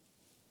done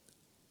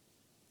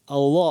a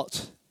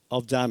lot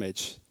of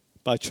damage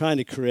by trying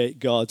to create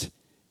God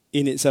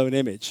in its own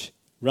image,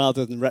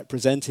 rather than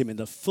represent him in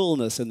the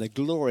fullness and the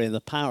glory and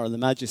the power and the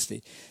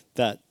majesty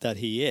that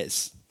he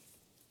is.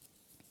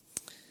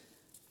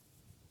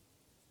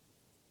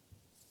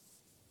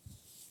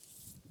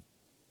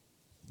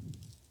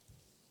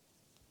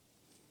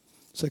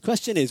 So the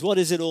question is, what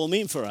does it all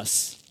mean for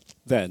us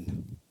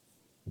then?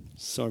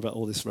 Sorry about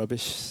all this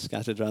rubbish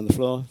scattered around the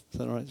floor. Is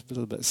that all right? It's a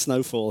little bit of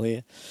snowfall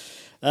here.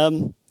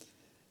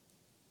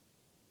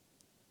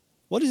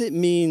 What does it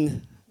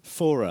mean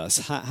for us?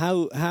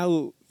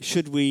 How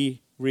should we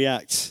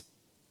react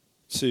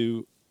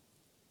to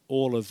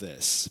all of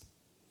this?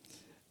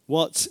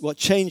 What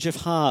change of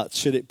heart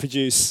should it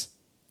produce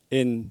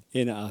in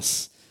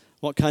us?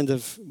 What kind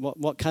of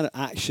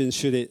action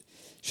should it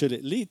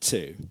lead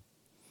to?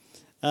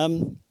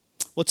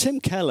 Well, Tim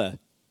Keller,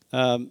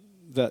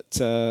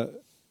 that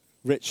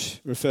Rich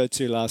referred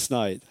to last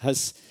night,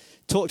 has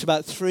talked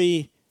about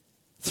three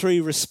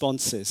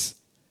responses,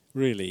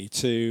 really,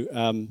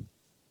 to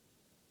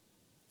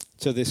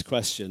this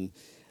question.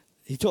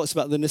 He talks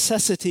about the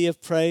necessity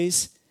of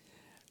praise,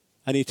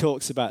 and he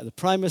talks about the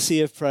primacy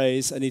of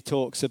praise, and he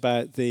talks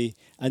about the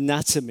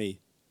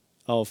anatomy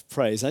of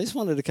praise. I just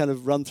wanted to kind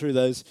of run through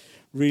those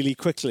really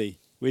quickly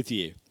with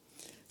you.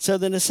 So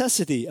the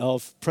necessity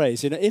of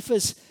praise. If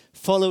as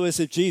followers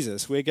of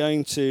Jesus we're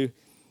going to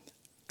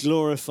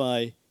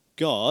glorify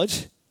God,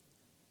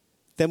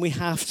 then we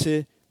have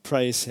to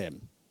praise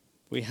him.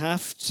 We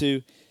have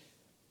to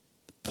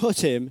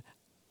put him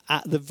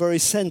at the very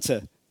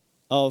center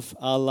of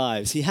our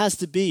lives. He has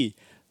to be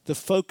the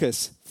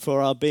focus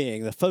for our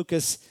being, the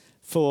focus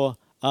for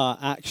our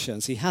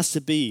actions. He has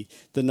to be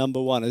the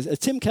number one. As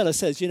Tim Keller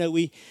says,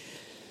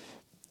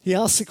 he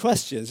asks the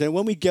questions, and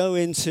when we go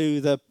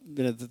into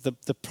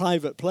the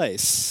private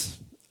place,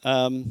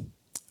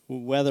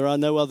 where there are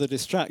no other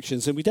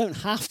distractions, and we don't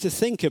have to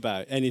think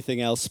about anything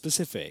else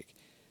specific,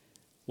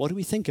 what do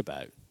we think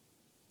about?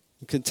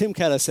 And Tim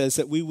Keller says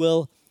that we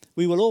will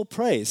all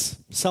praise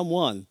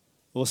someone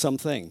or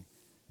something.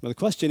 Well, the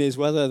question is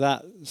whether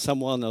that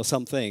someone or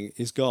something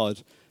is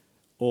God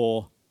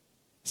or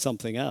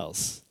something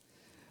else.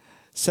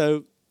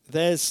 So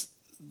there's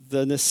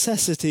the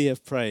necessity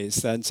of praise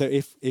then. So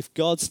if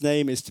God's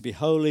name is to be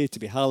holy, to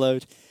be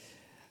hallowed,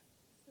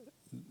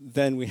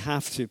 then we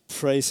have to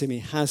praise him. He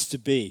has to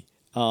be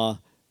our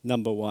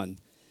number one.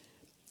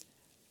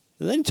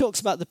 And then he talks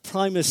about the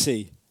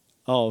primacy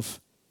of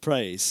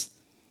praise.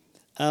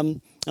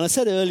 And I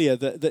said earlier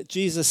that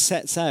Jesus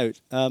sets out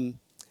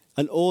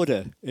an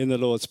order in the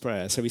Lord's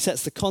Prayer. So he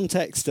sets the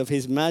context of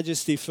his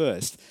majesty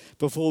first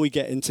before we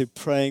get into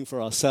praying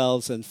for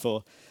ourselves and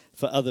for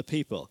other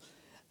people.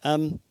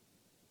 And,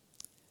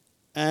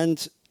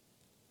 this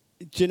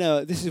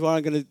is where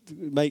I'm going to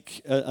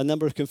make a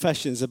number of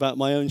confessions about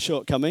my own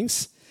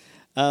shortcomings.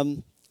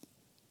 And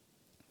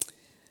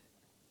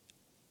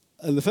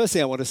the first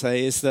thing I want to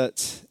say is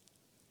that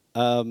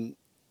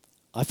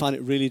I find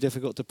it really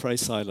difficult to pray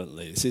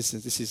silently. This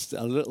is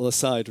a little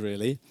aside,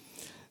 really.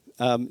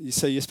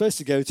 So you're supposed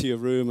to go to your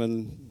room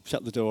and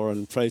shut the door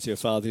and pray to your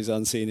Father who's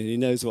unseen, and he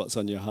knows what's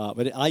on your heart.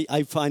 But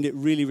I find it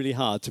really, really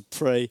hard to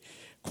pray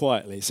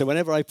quietly. So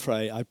whenever I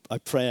pray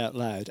out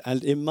loud.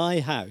 And in my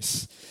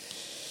house,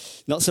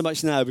 Not so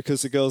much now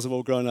because the girls have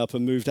all grown up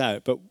and moved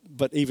out,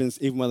 but even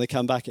when they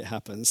come back, it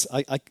happens.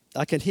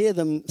 I can hear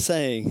them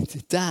saying,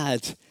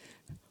 "Dad,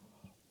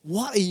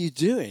 what are you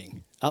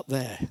doing up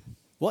there?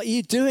 What are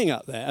you doing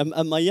up there?"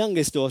 And my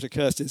youngest daughter,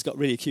 Kirsten's got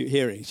really cute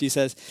hearing. She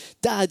says,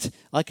 "Dad,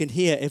 I can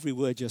hear every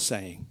word you're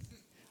saying.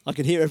 I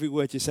can hear every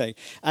word you're saying."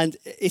 And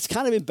it's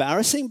kind of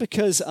embarrassing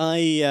because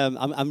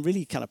I'm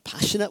really kind of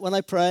passionate when I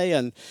pray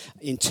and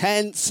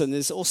intense, and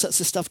there's all sorts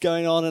of stuff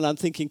going on. And I'm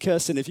thinking,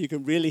 Kirsten, if you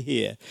can really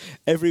hear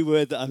every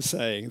word that I'm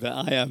saying, that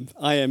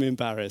I am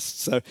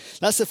embarrassed. So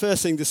that's the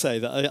first thing to say,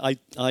 that I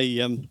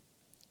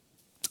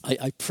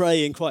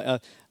pray in quite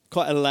a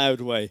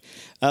loud way.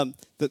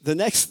 The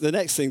next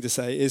thing to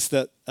say is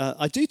that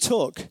I do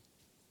talk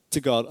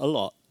to God a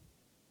lot,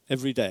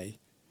 every day.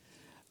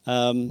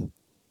 I'm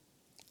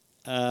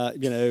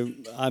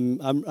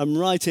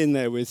right in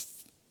there with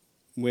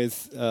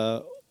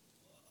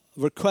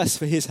requests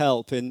for His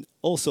help in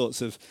all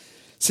sorts of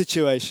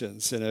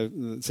situations.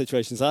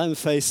 Situations I'm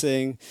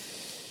facing,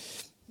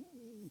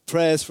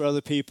 prayers for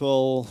other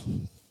people,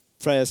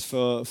 prayers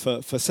for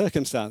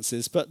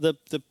circumstances. But the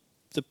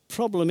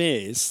problem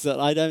is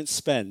that I don't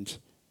spend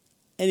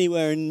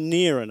anywhere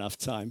near enough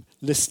time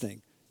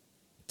listening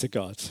to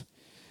God.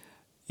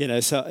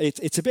 So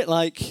it's a bit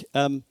like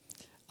I'm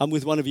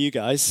with one of you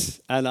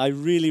guys, and I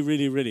really,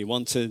 really, really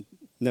want to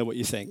know what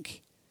you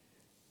think.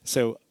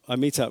 So I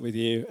meet up with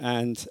you,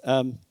 and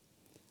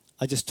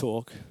I just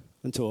talk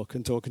and talk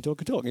and talk and talk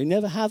and talk. You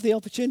never have the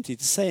opportunity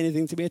to say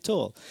anything to me at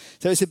all.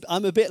 So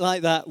I'm a bit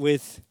like that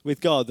with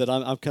God, that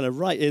I'm kind of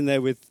right in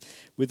there with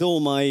all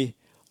my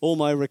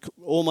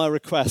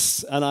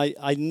requests, and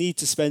I need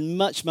to spend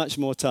much, much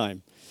more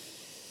time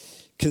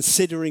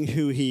considering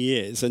who He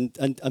is, and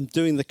I'm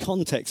doing the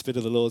context bit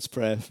of the Lord's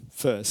Prayer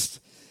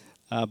first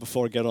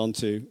before I get on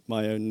to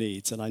my own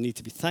needs. And I need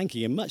to be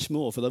thanking Him much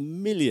more for the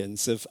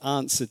millions of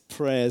answered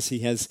prayers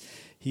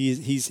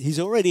He's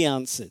already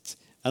answered.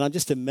 And I'm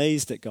just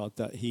amazed at God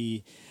that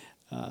He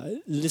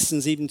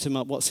listens even to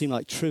what seem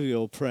like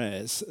trivial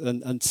prayers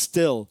and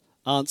still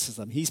answers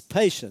them. He's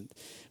patient,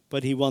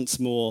 but He wants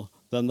more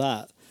than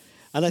that.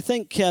 And I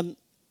think the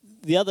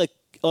other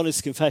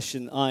honest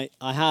confession I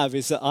have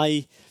is that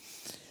I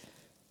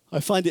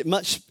find it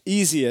much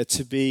easier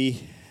to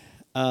be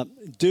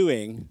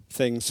doing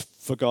things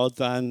for God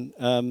than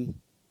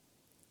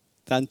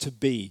to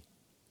be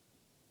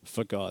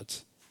for God.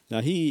 Now,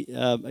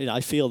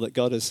 I feel that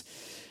God has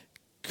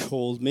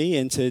called me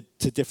into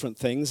different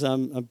things.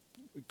 I'm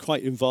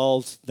quite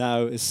involved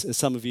now, as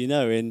some of you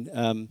know,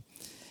 in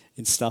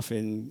stuff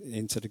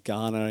in sort of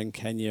Ghana and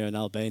Kenya and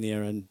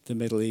Albania and the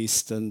Middle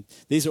East, and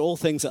these are all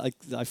things that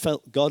I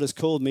felt God has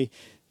called me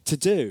to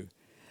do,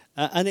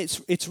 and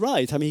it's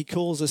right. I mean, He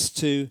calls us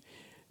to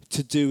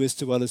do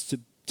as well as to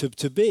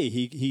be.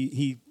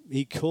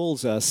 He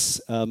calls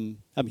us.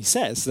 He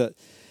says that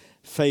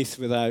faith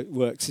without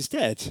works is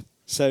dead.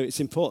 So it's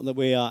important that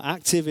we are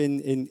active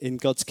in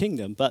God's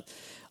kingdom. But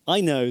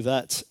I know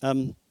that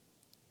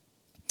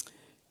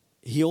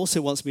He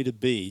also wants me to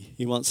be.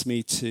 He wants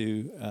me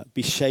to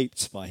be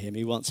shaped by Him.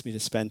 He wants me to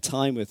spend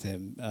time with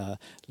Him,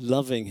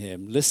 loving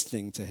Him,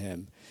 listening to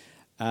Him,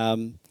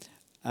 and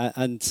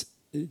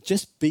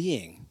just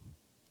being.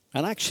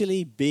 And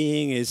actually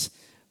being is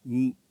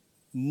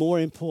more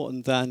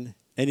important than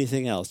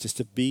anything else, just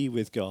to be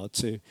with God,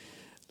 to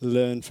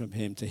learn from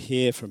Him, to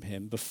hear from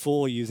Him,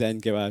 before you then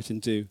go out and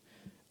do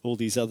all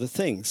these other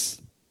things.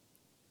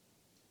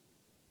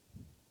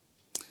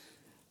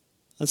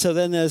 And so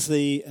then there's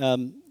the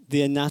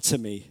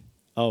anatomy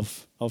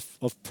of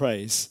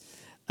praise.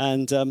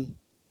 And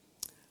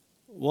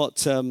what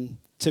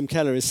Tim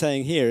Keller is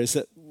saying here is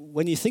that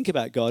when you think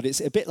about God,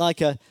 it's a bit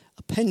like a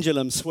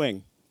pendulum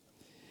swing.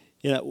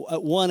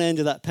 At one end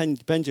of that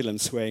pendulum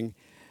swing,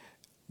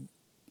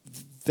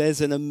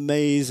 there's an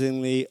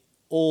amazingly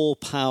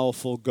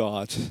all-powerful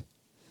God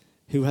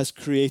who has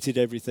created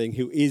everything,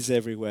 who is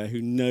everywhere,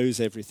 who knows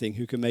everything,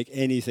 who can make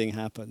anything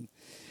happen.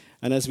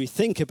 And as we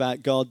think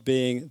about God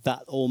being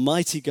that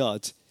almighty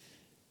God,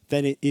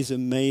 then it is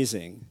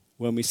amazing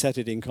when we set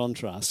it in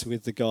contrast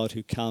with the God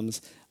who comes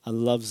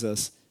and loves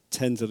us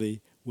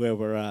tenderly where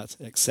we're at,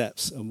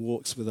 accepts and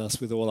walks with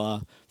us with all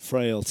our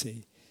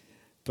frailty.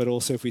 But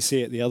also if we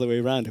see it the other way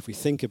around, if we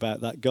think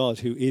about that God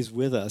who is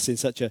with us in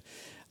such a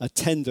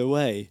tender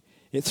way,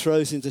 it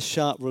throws into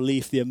sharp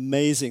relief the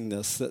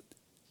amazingness that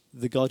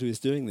the God who is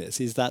doing this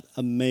is that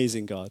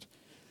amazing God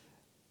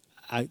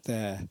out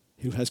there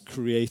who has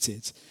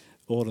created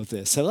all of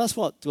this. So that's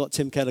what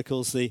Tim Keller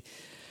calls the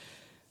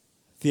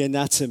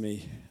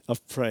anatomy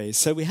of praise.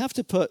 So we have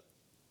to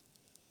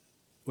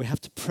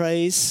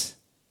praise,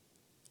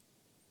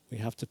 we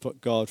have to put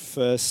God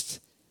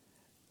first,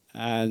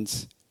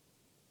 and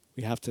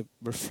we have to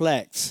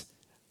reflect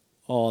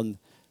on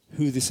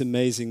who this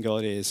amazing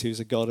God is, who's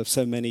a God of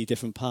so many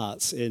different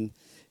parts in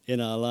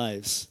our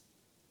lives.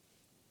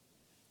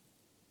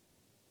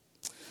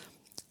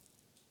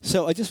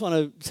 So I just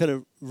want to sort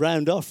of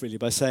round off really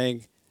by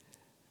saying,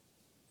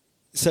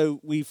 so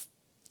we've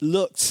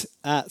looked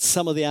at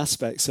some of the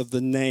aspects of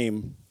the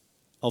name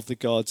of the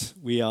God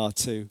we are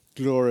to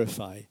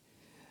glorify.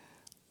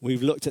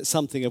 We've looked at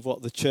something of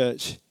what the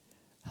church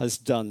has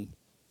done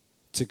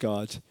to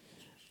God.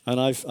 And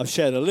I've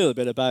shared a little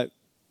bit about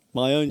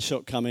my own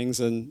shortcomings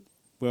and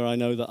where I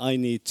know that I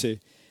need to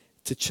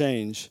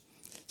change.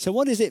 So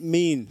what does it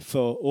mean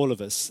for all of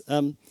us?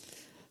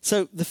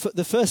 So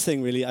the first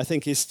thing really, I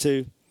think, is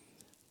to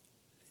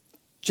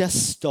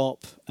just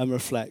stop and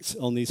reflect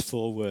on these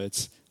 4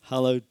 words.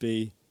 Hallowed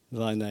be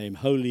thy name.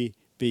 Holy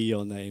be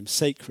your name.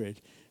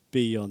 Sacred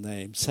be your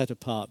name. Set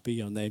apart be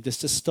your name. Just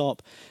to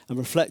stop and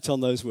reflect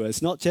on those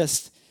words. Not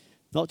just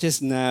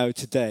now,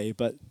 today,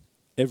 but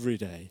every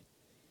day.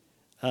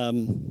 To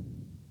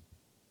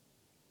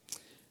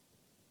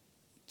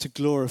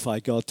glorify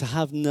God. To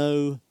have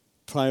no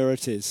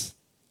priorities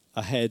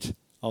ahead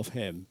of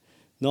him.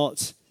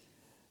 Not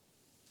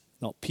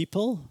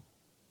people,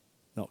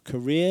 not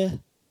career,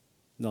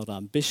 not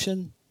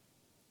ambition,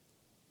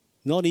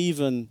 not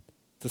even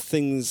the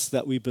things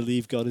that we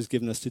believe God has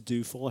given us to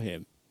do for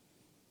him.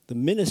 The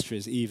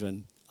ministries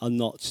even are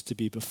not to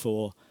be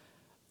before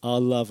our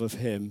love of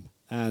him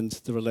and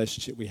the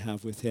relationship we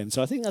have with him.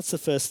 So I think that's the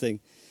first thing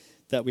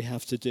that we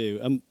have to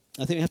do.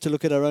 I think we have to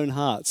look at our own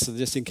hearts and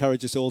just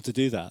encourage us all to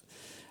do that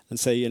and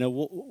say,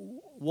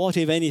 what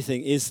if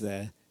anything is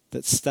there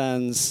that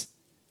stands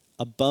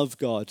above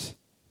God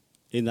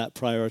in that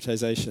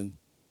prioritization?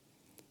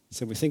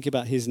 So we think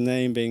about his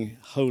name being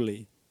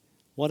holy.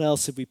 What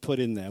else have we put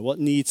in there? What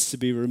needs to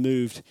be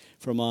removed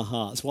from our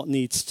hearts? What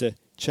needs to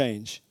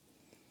change?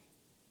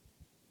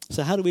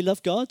 So how do we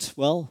love God?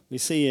 Well, we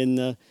see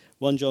in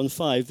 1 John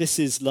 5, this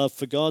is love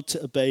for God,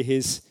 to obey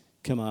his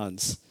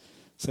commands.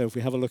 So if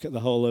we have a look at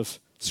the whole of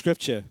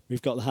Scripture,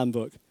 we've got the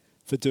handbook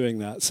for doing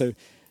that. So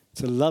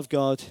to love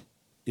God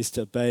is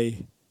to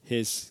obey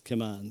his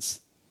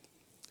commands.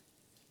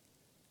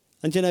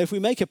 And if we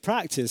make a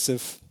practice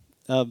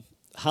of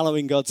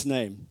hallowing God's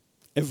name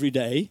every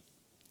day,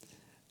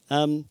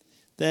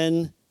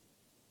 then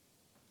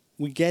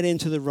we get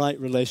into the right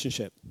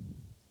relationship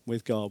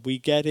with God. We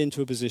get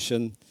into a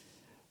position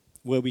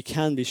where we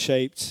can be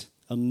shaped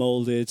and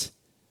molded,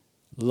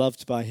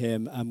 loved by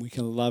him, and we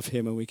can love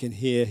him and we can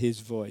hear his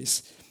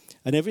voice.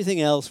 And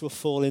everything else will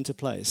fall into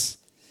place.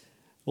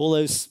 All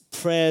those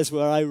prayers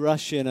where I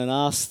rush in and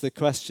ask the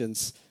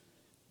questions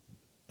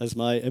as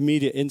my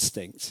immediate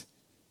instinct,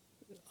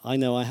 I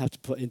know I have to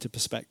put into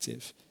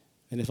perspective.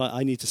 And if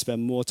I need to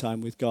spend more time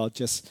with God,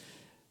 just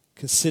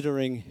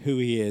considering who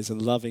he is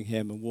and loving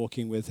him and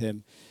walking with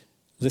him,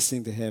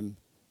 listening to him,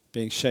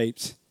 being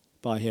shaped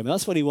by him. And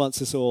that's what he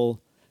wants us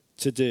all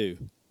to do.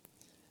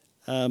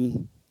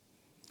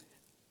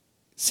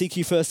 Seek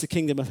ye first the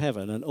kingdom of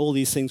heaven, and all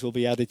these things will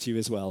be added to you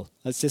as well.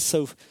 It's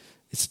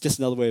just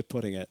another way of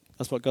putting it.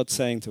 That's what God's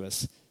saying to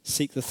us.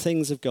 Seek the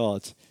things of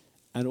God,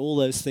 and all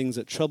those things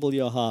that trouble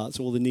your hearts,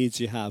 all the needs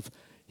you have,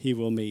 he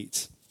will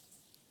meet.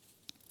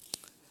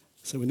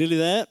 So we're nearly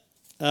there.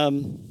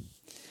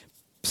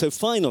 So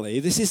finally,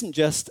 this isn't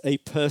just a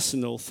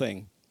personal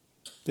thing.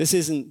 This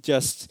isn't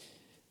just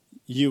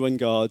you and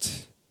God,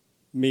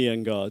 me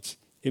and God,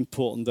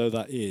 important though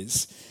that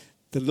is.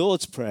 The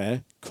Lord's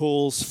Prayer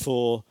calls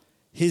for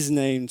his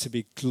name to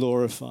be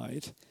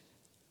glorified.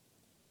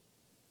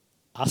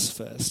 Us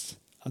first,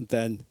 and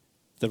then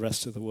the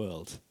rest of the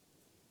world.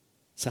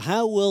 So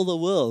how will the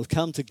world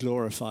come to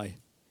glorify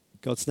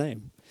God's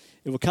name?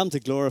 It will come to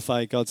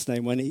glorify God's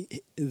name when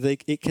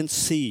it can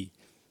see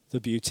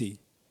the beauty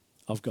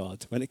of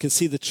God, when it can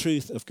see the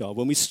truth of God,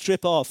 when we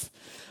strip off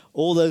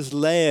all those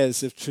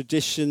layers of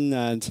tradition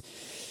and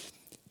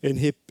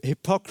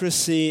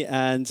hypocrisy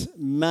and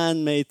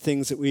man-made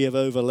things that we have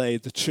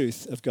overlaid the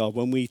truth of God.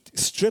 When we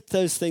strip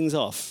those things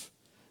off,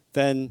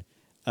 then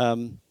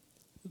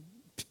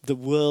the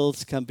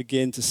world can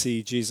begin to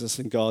see Jesus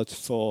and God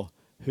for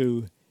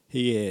who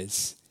he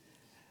is.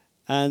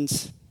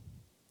 And,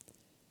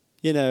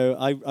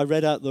 I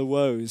read out the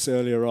woes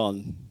earlier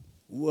on.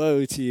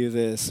 Woe to you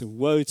this,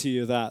 woe to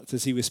you that,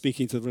 as he was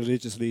speaking to the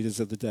religious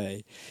leaders of the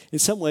day. In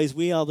some ways,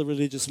 we are the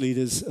religious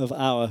leaders of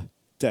our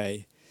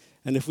day.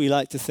 And if we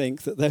like to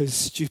think that those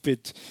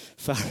stupid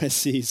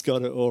Pharisees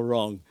got it all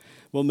wrong,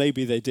 well,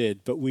 maybe they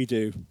did, but we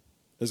do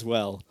as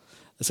well.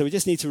 And so we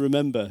just need to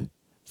remember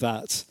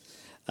that.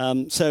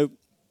 So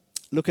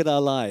look at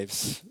our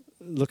lives.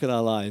 Look at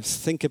our lives.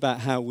 Think about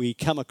how we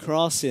come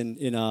across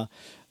in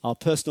our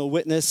personal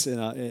witness,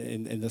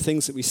 in the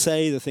things that we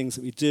say, the things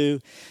that we do,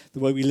 the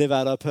way we live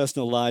out our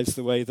personal lives,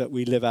 the way that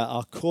we live out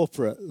our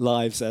corporate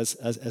lives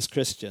as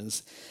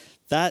Christians.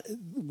 That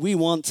we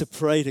want to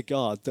pray to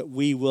God that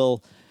we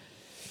will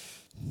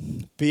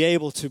be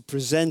able to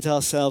present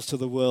ourselves to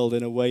the world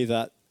in a way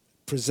that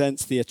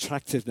presents the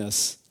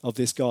attractiveness of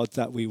this God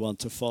that we want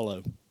to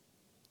follow.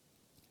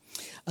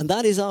 And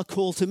that is our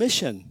call to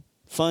mission,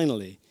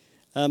 finally.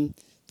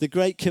 The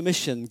Great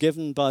Commission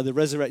given by the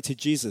resurrected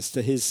Jesus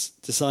to his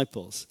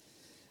disciples.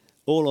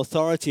 All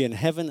authority in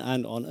heaven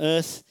and on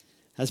earth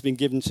has been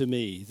given to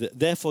me.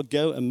 Therefore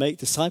go and make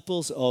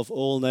disciples of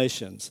all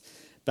nations,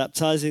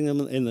 baptizing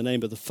them in the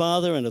name of the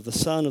Father and of the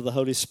Son and of the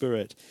Holy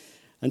Spirit,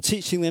 and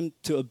teaching them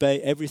to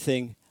obey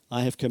everything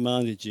I have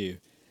commanded you,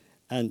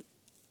 and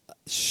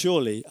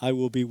surely I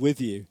will be with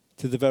you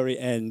to the very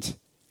end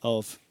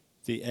of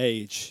the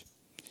age.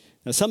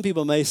 Now, some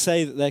people may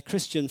say that their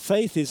Christian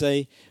faith is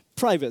a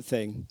private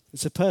thing.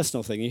 It's a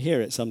personal thing. You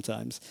hear it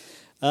sometimes.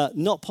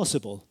 Not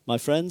possible, my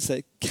friends.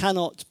 It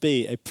cannot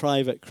be a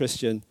private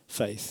Christian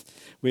faith.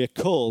 We are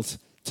called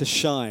to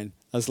shine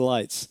as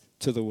lights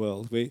to the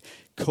world. We're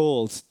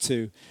called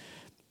to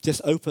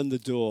just open the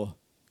door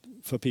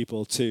for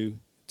people to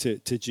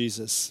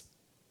Jesus.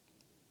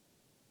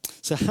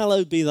 So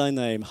hallowed be thy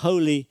name.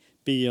 Holy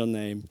be your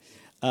name.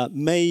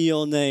 May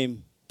your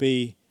name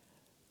be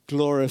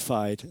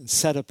glorified and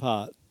set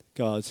apart,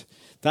 God.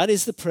 That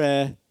is the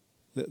prayer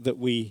that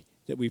we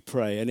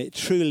pray, and it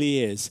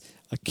truly is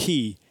a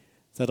key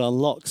that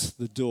unlocks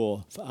the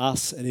door for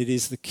us, and it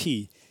is the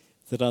key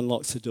that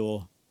unlocks the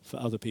door for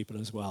other people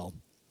as well.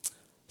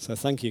 So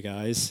thank you,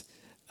 guys.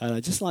 And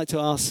I'd just like to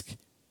ask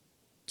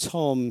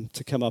Tom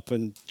to come up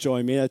and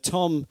join me.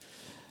 Tom,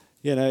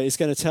 is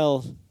going to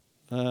tell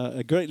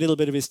a great little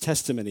bit of his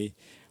testimony,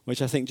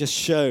 which I think just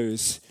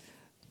shows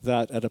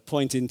that at a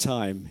point in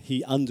time,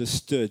 he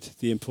understood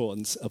the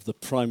importance of the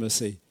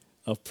primacy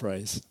of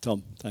praise.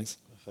 Tom, thanks.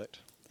 Perfect.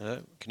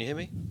 Can you hear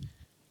me?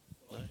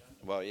 No?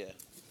 Well, yeah.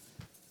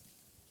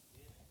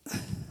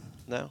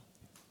 Now?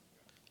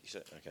 You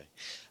said, okay.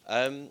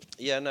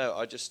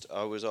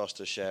 I was asked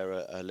to share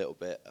a little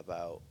bit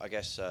about, I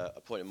guess,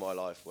 a point in my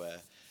life where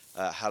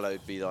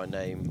hallowed be thy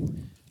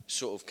name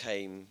sort of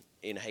came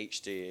in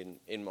HD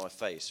in my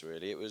face,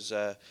 really. It was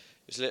a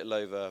little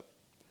over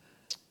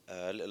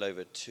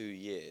 2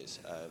 years.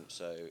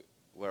 So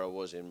where I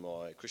was in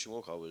my Christian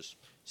walk, I was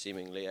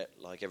seemingly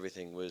like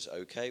everything was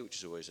okay, which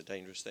is always a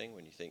dangerous thing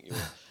when you think you're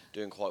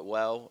doing quite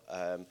well.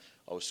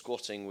 I was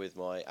squatting with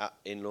my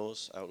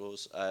outlaws,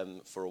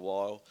 for a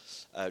while,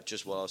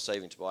 just while I was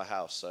saving to buy a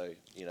house. So,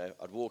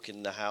 I'd walk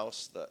in the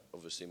house that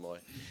obviously my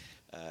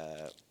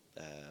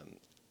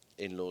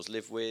in-laws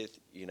live with.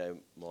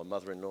 My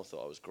mother-in-law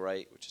thought I was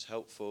great, which is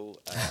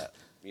helpful.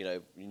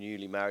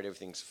 Newly married,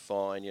 everything's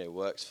fine,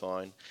 work's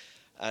fine.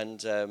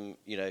 And,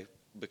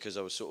 because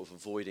I was sort of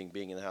avoiding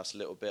being in the house a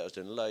little bit, I was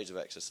doing loads of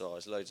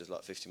exercise, loads of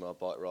 50-mile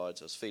bike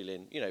rides. I was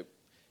feeling,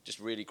 just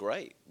really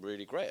great,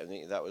 really great. I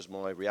think that was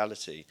my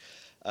reality.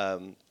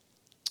 And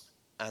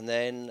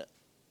then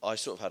I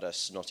sort of had a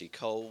snotty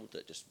cold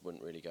that just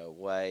wouldn't really go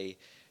away.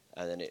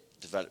 And then it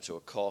developed to a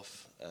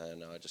cough,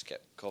 and I just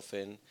kept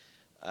coughing.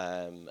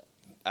 And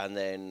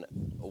then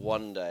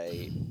one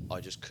day I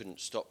just couldn't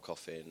stop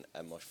coughing,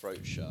 and my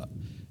throat shut.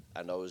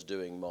 And I was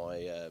doing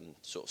my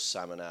sort of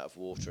salmon out of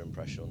water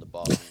impression on the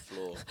bathroom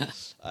floor,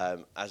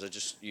 as I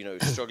just,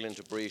 struggling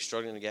to breathe,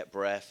 struggling to get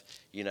breath,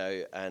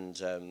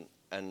 and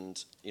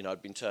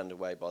I'd been turned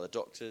away by the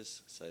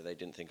doctors, so they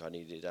didn't think I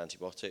needed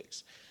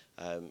antibiotics.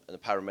 And the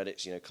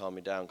paramedics, calmed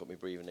me down, got me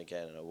breathing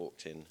again, and I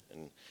walked in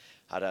and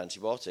had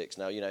antibiotics.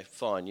 Now,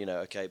 fine,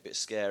 okay, a bit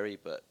scary,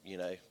 but,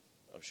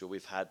 I'm sure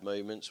we've had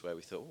moments where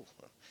we thought,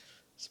 oh,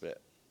 it's a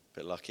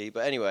bit lucky.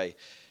 But anyway,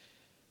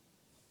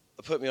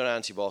 I put me on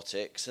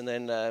antibiotics, and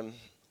then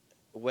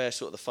where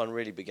sort of the fun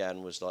really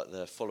began was like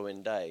the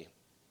following day.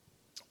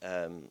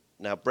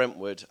 Now,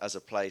 Brentwood as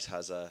a place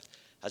has a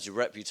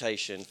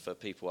reputation for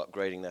people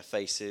upgrading their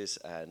faces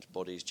and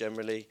bodies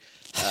generally,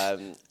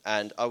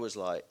 and I was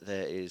like,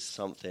 there is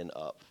something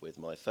up with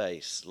my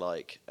face,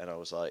 and I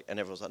was like, and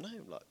everyone was like,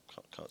 no,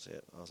 can't see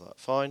it. I was like,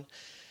 fine.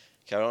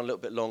 Carry on a little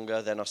bit longer.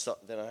 Then I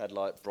had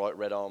bright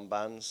red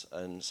armbands,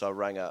 and so I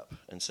rang up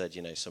and said,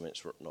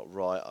 something's not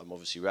right. I'm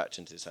obviously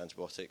reacting to this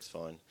antibiotics.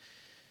 Fine.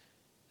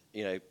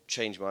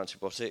 Change my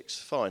antibiotics.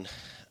 Fine.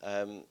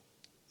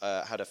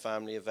 Had a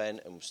family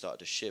event and started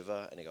to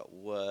shiver, and it got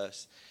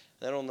worse.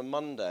 Then on the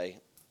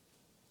Monday,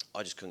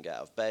 I just couldn't get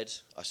out of bed.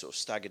 I sort of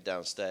staggered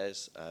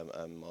downstairs,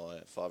 and my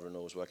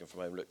father-in-law was working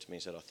from home, looked at me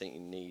and said, I think you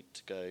need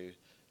to go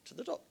to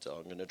the doctor.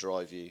 I'm going to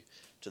drive you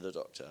to the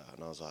doctor.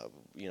 And I was like,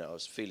 I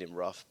was feeling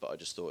rough, but I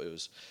just thought it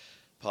was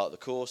part of the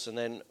course. And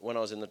then when I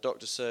was in the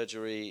doctor's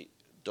surgery,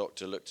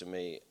 doctor looked at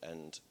me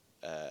and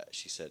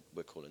she said,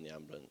 we're calling the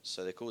ambulance.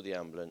 So they called the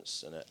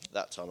ambulance, and at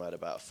that time I had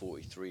about a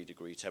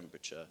 43-degree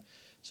temperature.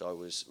 So I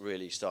was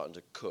really starting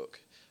to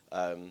cook.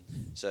 And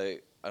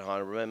I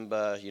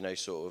remember,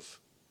 sort of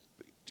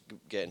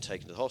getting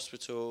taken to the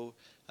hospital,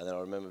 and then I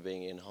remember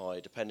being in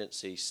high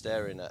dependency,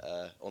 staring at,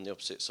 on the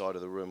opposite side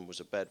of the room was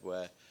a bed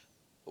where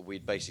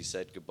we'd basically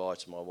said goodbye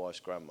to my wife's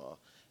grandma.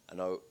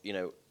 And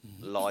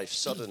life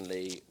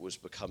suddenly was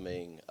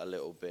becoming a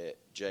little bit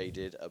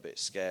jaded, a bit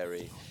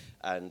scary.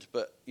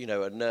 But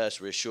a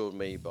nurse reassured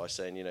me by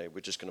saying,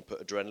 we're just going to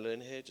put adrenaline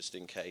in here just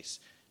in case,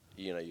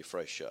 your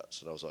throat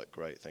shuts. And I was like,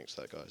 great, thanks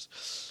for that, guys.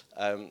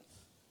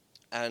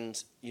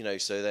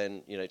 So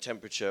then,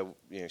 temperature,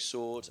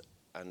 soared,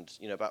 and,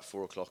 about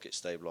 4 o'clock it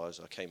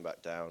stabilised. I came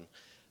back down,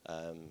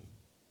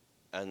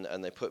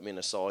 and they put me in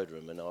a side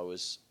room, and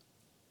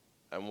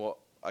what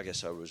I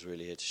guess I was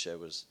really here to share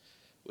was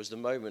the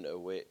moment at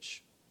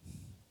which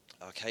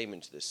I came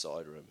into this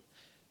side room,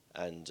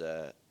 and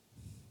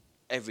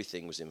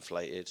everything was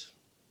inflated,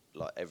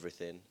 like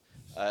everything.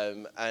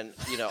 And I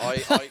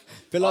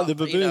Bit like the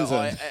baboons,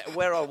 then.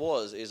 where I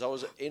was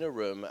in a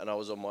room and I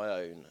was on my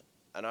own,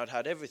 and I'd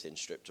had everything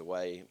stripped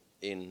away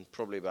in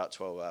probably about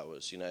 12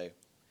 hours.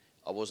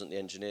 I wasn't the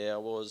engineer. I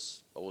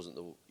wasn't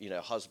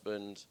the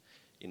husband.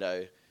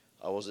 I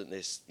wasn't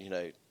this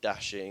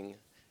dashing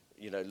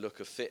look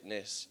of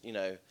fitness.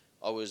 I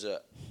was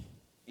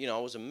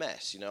a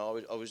mess.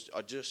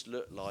 I just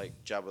looked like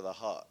Jabba the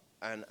Hutt,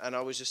 and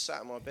I was just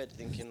sat in my bed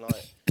thinking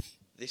like,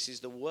 this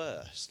is the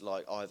worst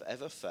like I've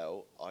ever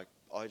felt.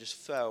 I just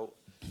felt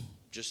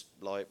just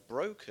like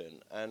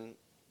broken, and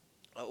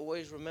I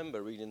always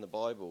remember reading the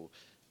Bible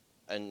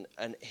and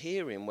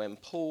hearing when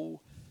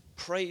Paul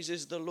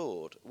praises the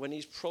Lord when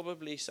he's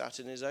probably sat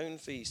in his own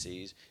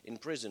feces in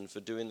prison for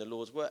doing the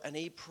Lord's work, and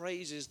he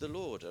praises the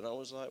Lord, and I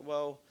was like,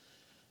 well,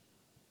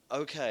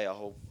 okay,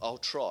 I'll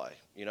try.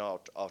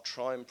 I'll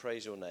try and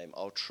praise your name.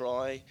 I'll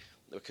try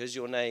because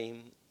your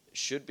name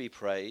should be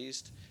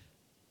praised.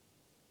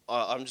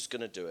 I'm just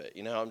going to do it.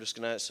 I'm just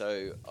going to.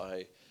 So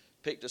I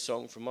picked a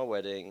song from my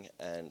wedding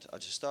and I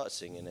just started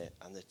singing it,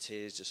 and the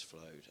tears just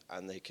flowed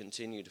and they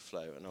continued to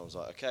flow. And I was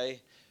like,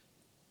 okay,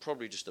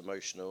 probably just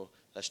emotional.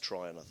 Let's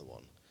try another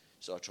one.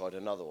 So I tried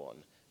another one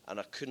and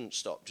I couldn't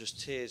stop.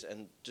 Just tears,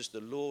 and just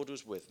the Lord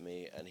was with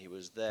me, and he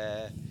was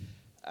there,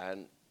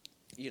 and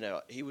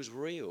he was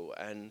real,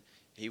 and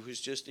he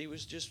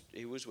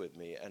was with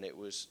me, and it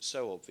was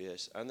so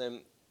obvious. And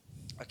then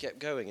I kept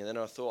going, and then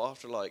I thought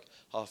after like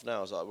half an hour,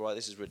 I was like, right,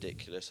 this is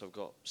ridiculous. I've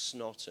got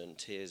snot and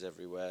tears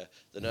everywhere.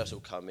 The nurse will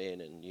come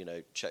in and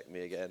check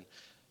me again.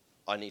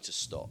 I need to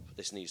stop.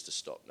 This needs to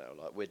stop now.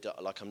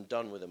 Like I'm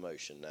done with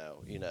emotion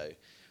now.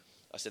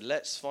 I said,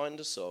 let's find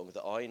a song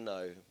that I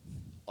know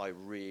I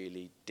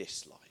really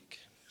dislike.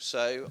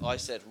 So I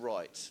said,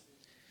 right,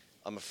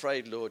 I'm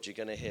afraid, Lord, you're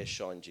going to hear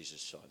Shine, Jesus,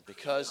 Shine.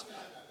 Because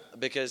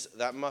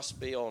that must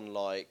be on,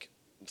 like,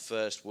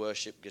 first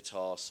worship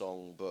guitar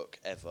song book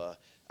ever.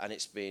 And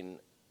it's been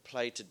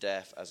played to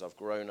death as I've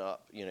grown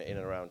up, in and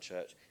around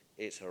church.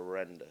 It's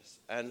horrendous.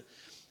 And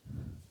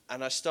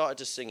I started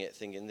to sing it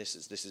thinking, this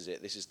is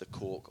it. This is the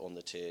cork on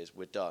the tears.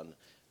 We're done.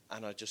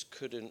 And I just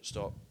couldn't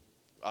stop.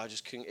 I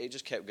just couldn't. It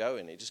just kept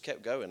going. It just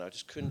kept going. I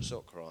just couldn't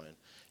stop crying.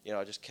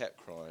 I just kept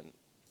crying.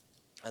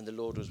 And the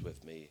Lord was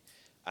with me.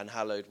 And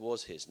hallowed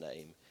was his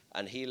name,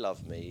 and he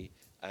loved me.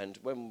 And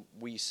when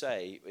we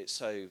say,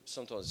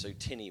 sometimes it's so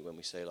tinny when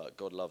we say, like,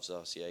 God loves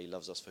us, he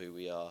loves us for who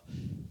we are.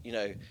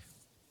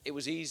 It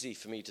was easy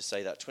for me to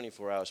say that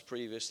 24 hours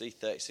previously,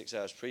 36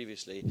 hours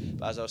previously,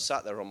 but as I was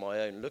sat there on my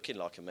own, looking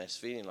like a mess,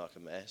 feeling like a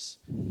mess,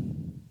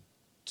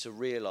 to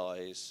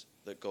realise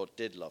that God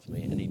did love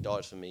me, and he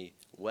died for me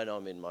when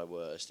I'm in my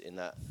worst, in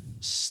that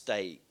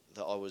state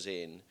that I was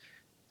in,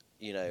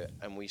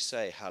 and we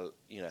say,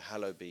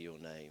 hallowed be your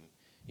name.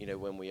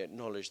 When we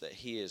acknowledge that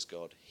he is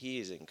God, he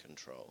is in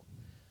control,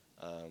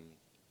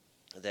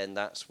 then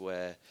that's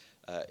where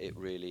it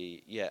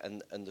really,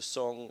 and the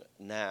song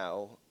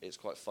now, it's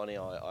quite funny,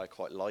 I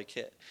quite like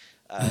it,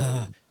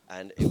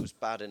 and it was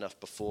bad enough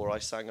before I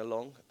sang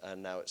along,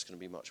 and now it's going to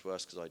be much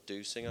worse because I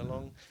do sing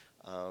along,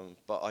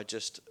 but I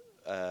just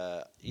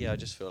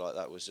feel like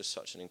that was just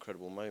such an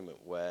incredible moment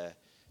where,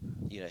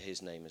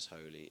 his name is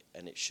holy,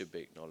 and it should be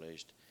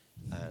acknowledged,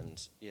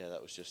 and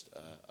that was just,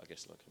 I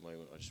guess, like a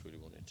moment I just really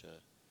wanted to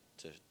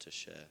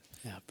share.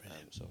 Yeah,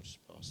 brilliant. So I'll just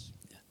pass.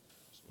 Yeah.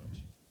 So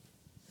much.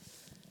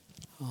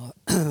 Oh,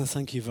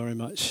 thank you very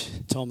much,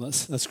 Tom.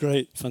 That's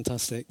great,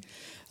 fantastic.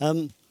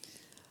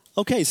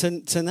 Okay, so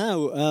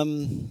now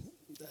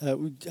I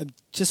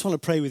just want to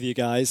pray with you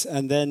guys,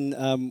 and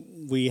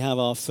then we have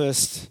our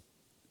first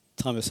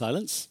time of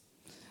silence,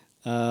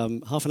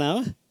 half an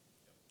hour.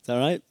 Is that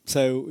right?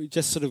 So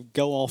just sort of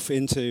go off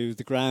into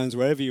the grounds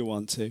wherever you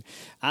want to.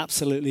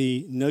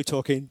 Absolutely no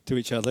talking to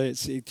each other.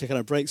 It kind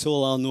of breaks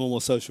all our normal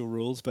social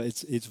rules, but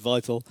it's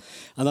vital.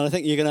 And then I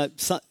think you're going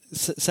to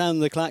sound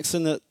the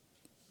klaxon at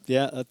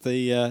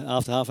the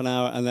after half an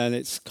hour, and then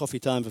it's coffee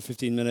time for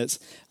 15 minutes,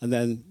 and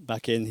then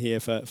back in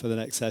here for the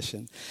next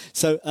session.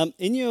 So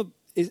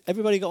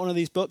everybody got one of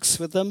these books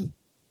with them?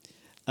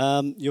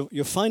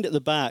 You'll find at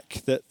the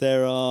back that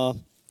there are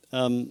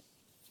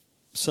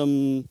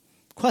some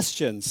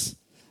questions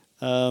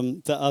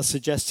that are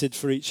suggested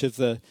for each of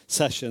the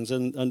sessions,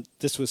 and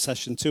this was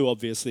session 2,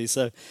 obviously.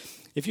 So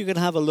if you could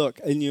have a look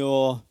in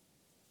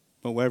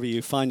wherever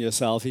you find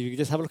yourself, if you could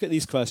just have a look at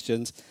these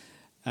questions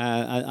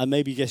and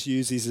maybe just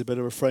use these as a bit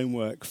of a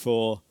framework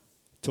for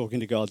talking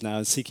to God now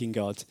and seeking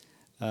God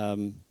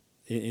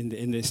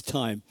in this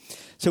time.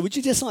 So would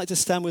you just like to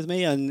stand with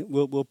me, and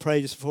we'll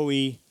pray just before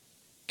we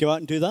go out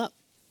and do that?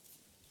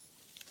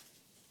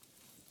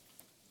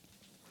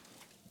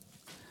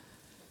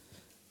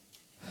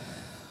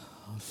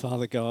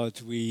 Father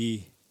God,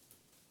 we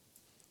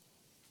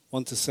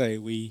want to say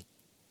we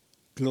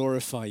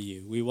glorify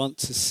you. We want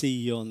to see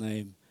your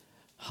name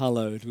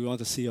hallowed. We want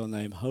to see your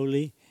name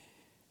holy.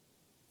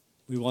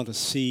 We want to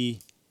see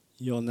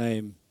your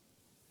name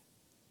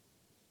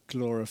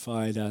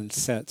glorified and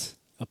set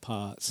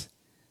apart.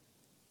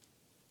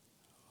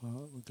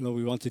 Lord,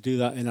 we want to do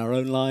that in our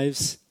own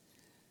lives.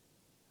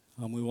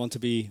 And we want to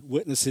be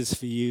witnesses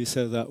for you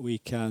so that we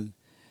can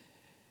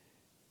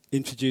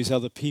introduce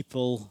other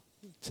people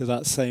to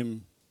that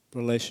same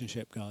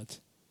relationship, God.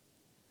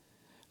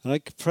 And I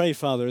pray,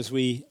 Father, as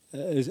we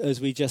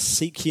just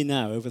seek you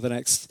now over the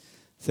next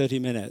 30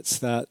 minutes,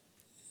 that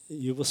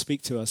you will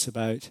speak to us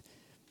about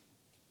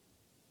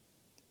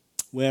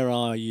where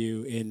are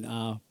you in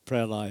our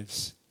prayer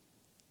lives?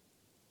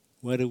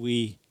 Where do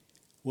we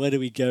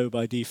go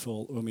by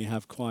default when we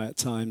have quiet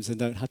times and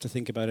don't have to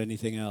think about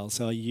anything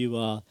else? Are you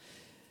our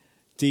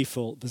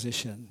default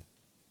position?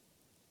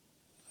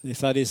 If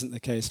that isn't the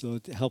case,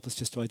 Lord, help us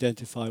just to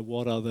identify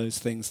what are those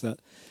things that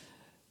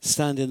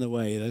stand in the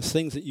way, those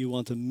things that you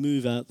want to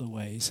move out the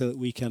way so that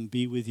we can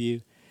be with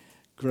you,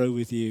 grow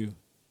with you,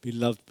 be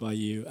loved by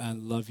you,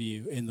 and love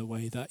you in the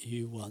way that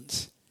you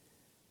want.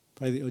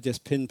 Pray that you'll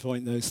just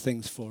pinpoint those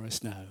things for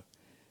us now.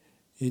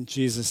 In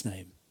Jesus'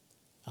 name,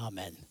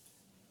 amen.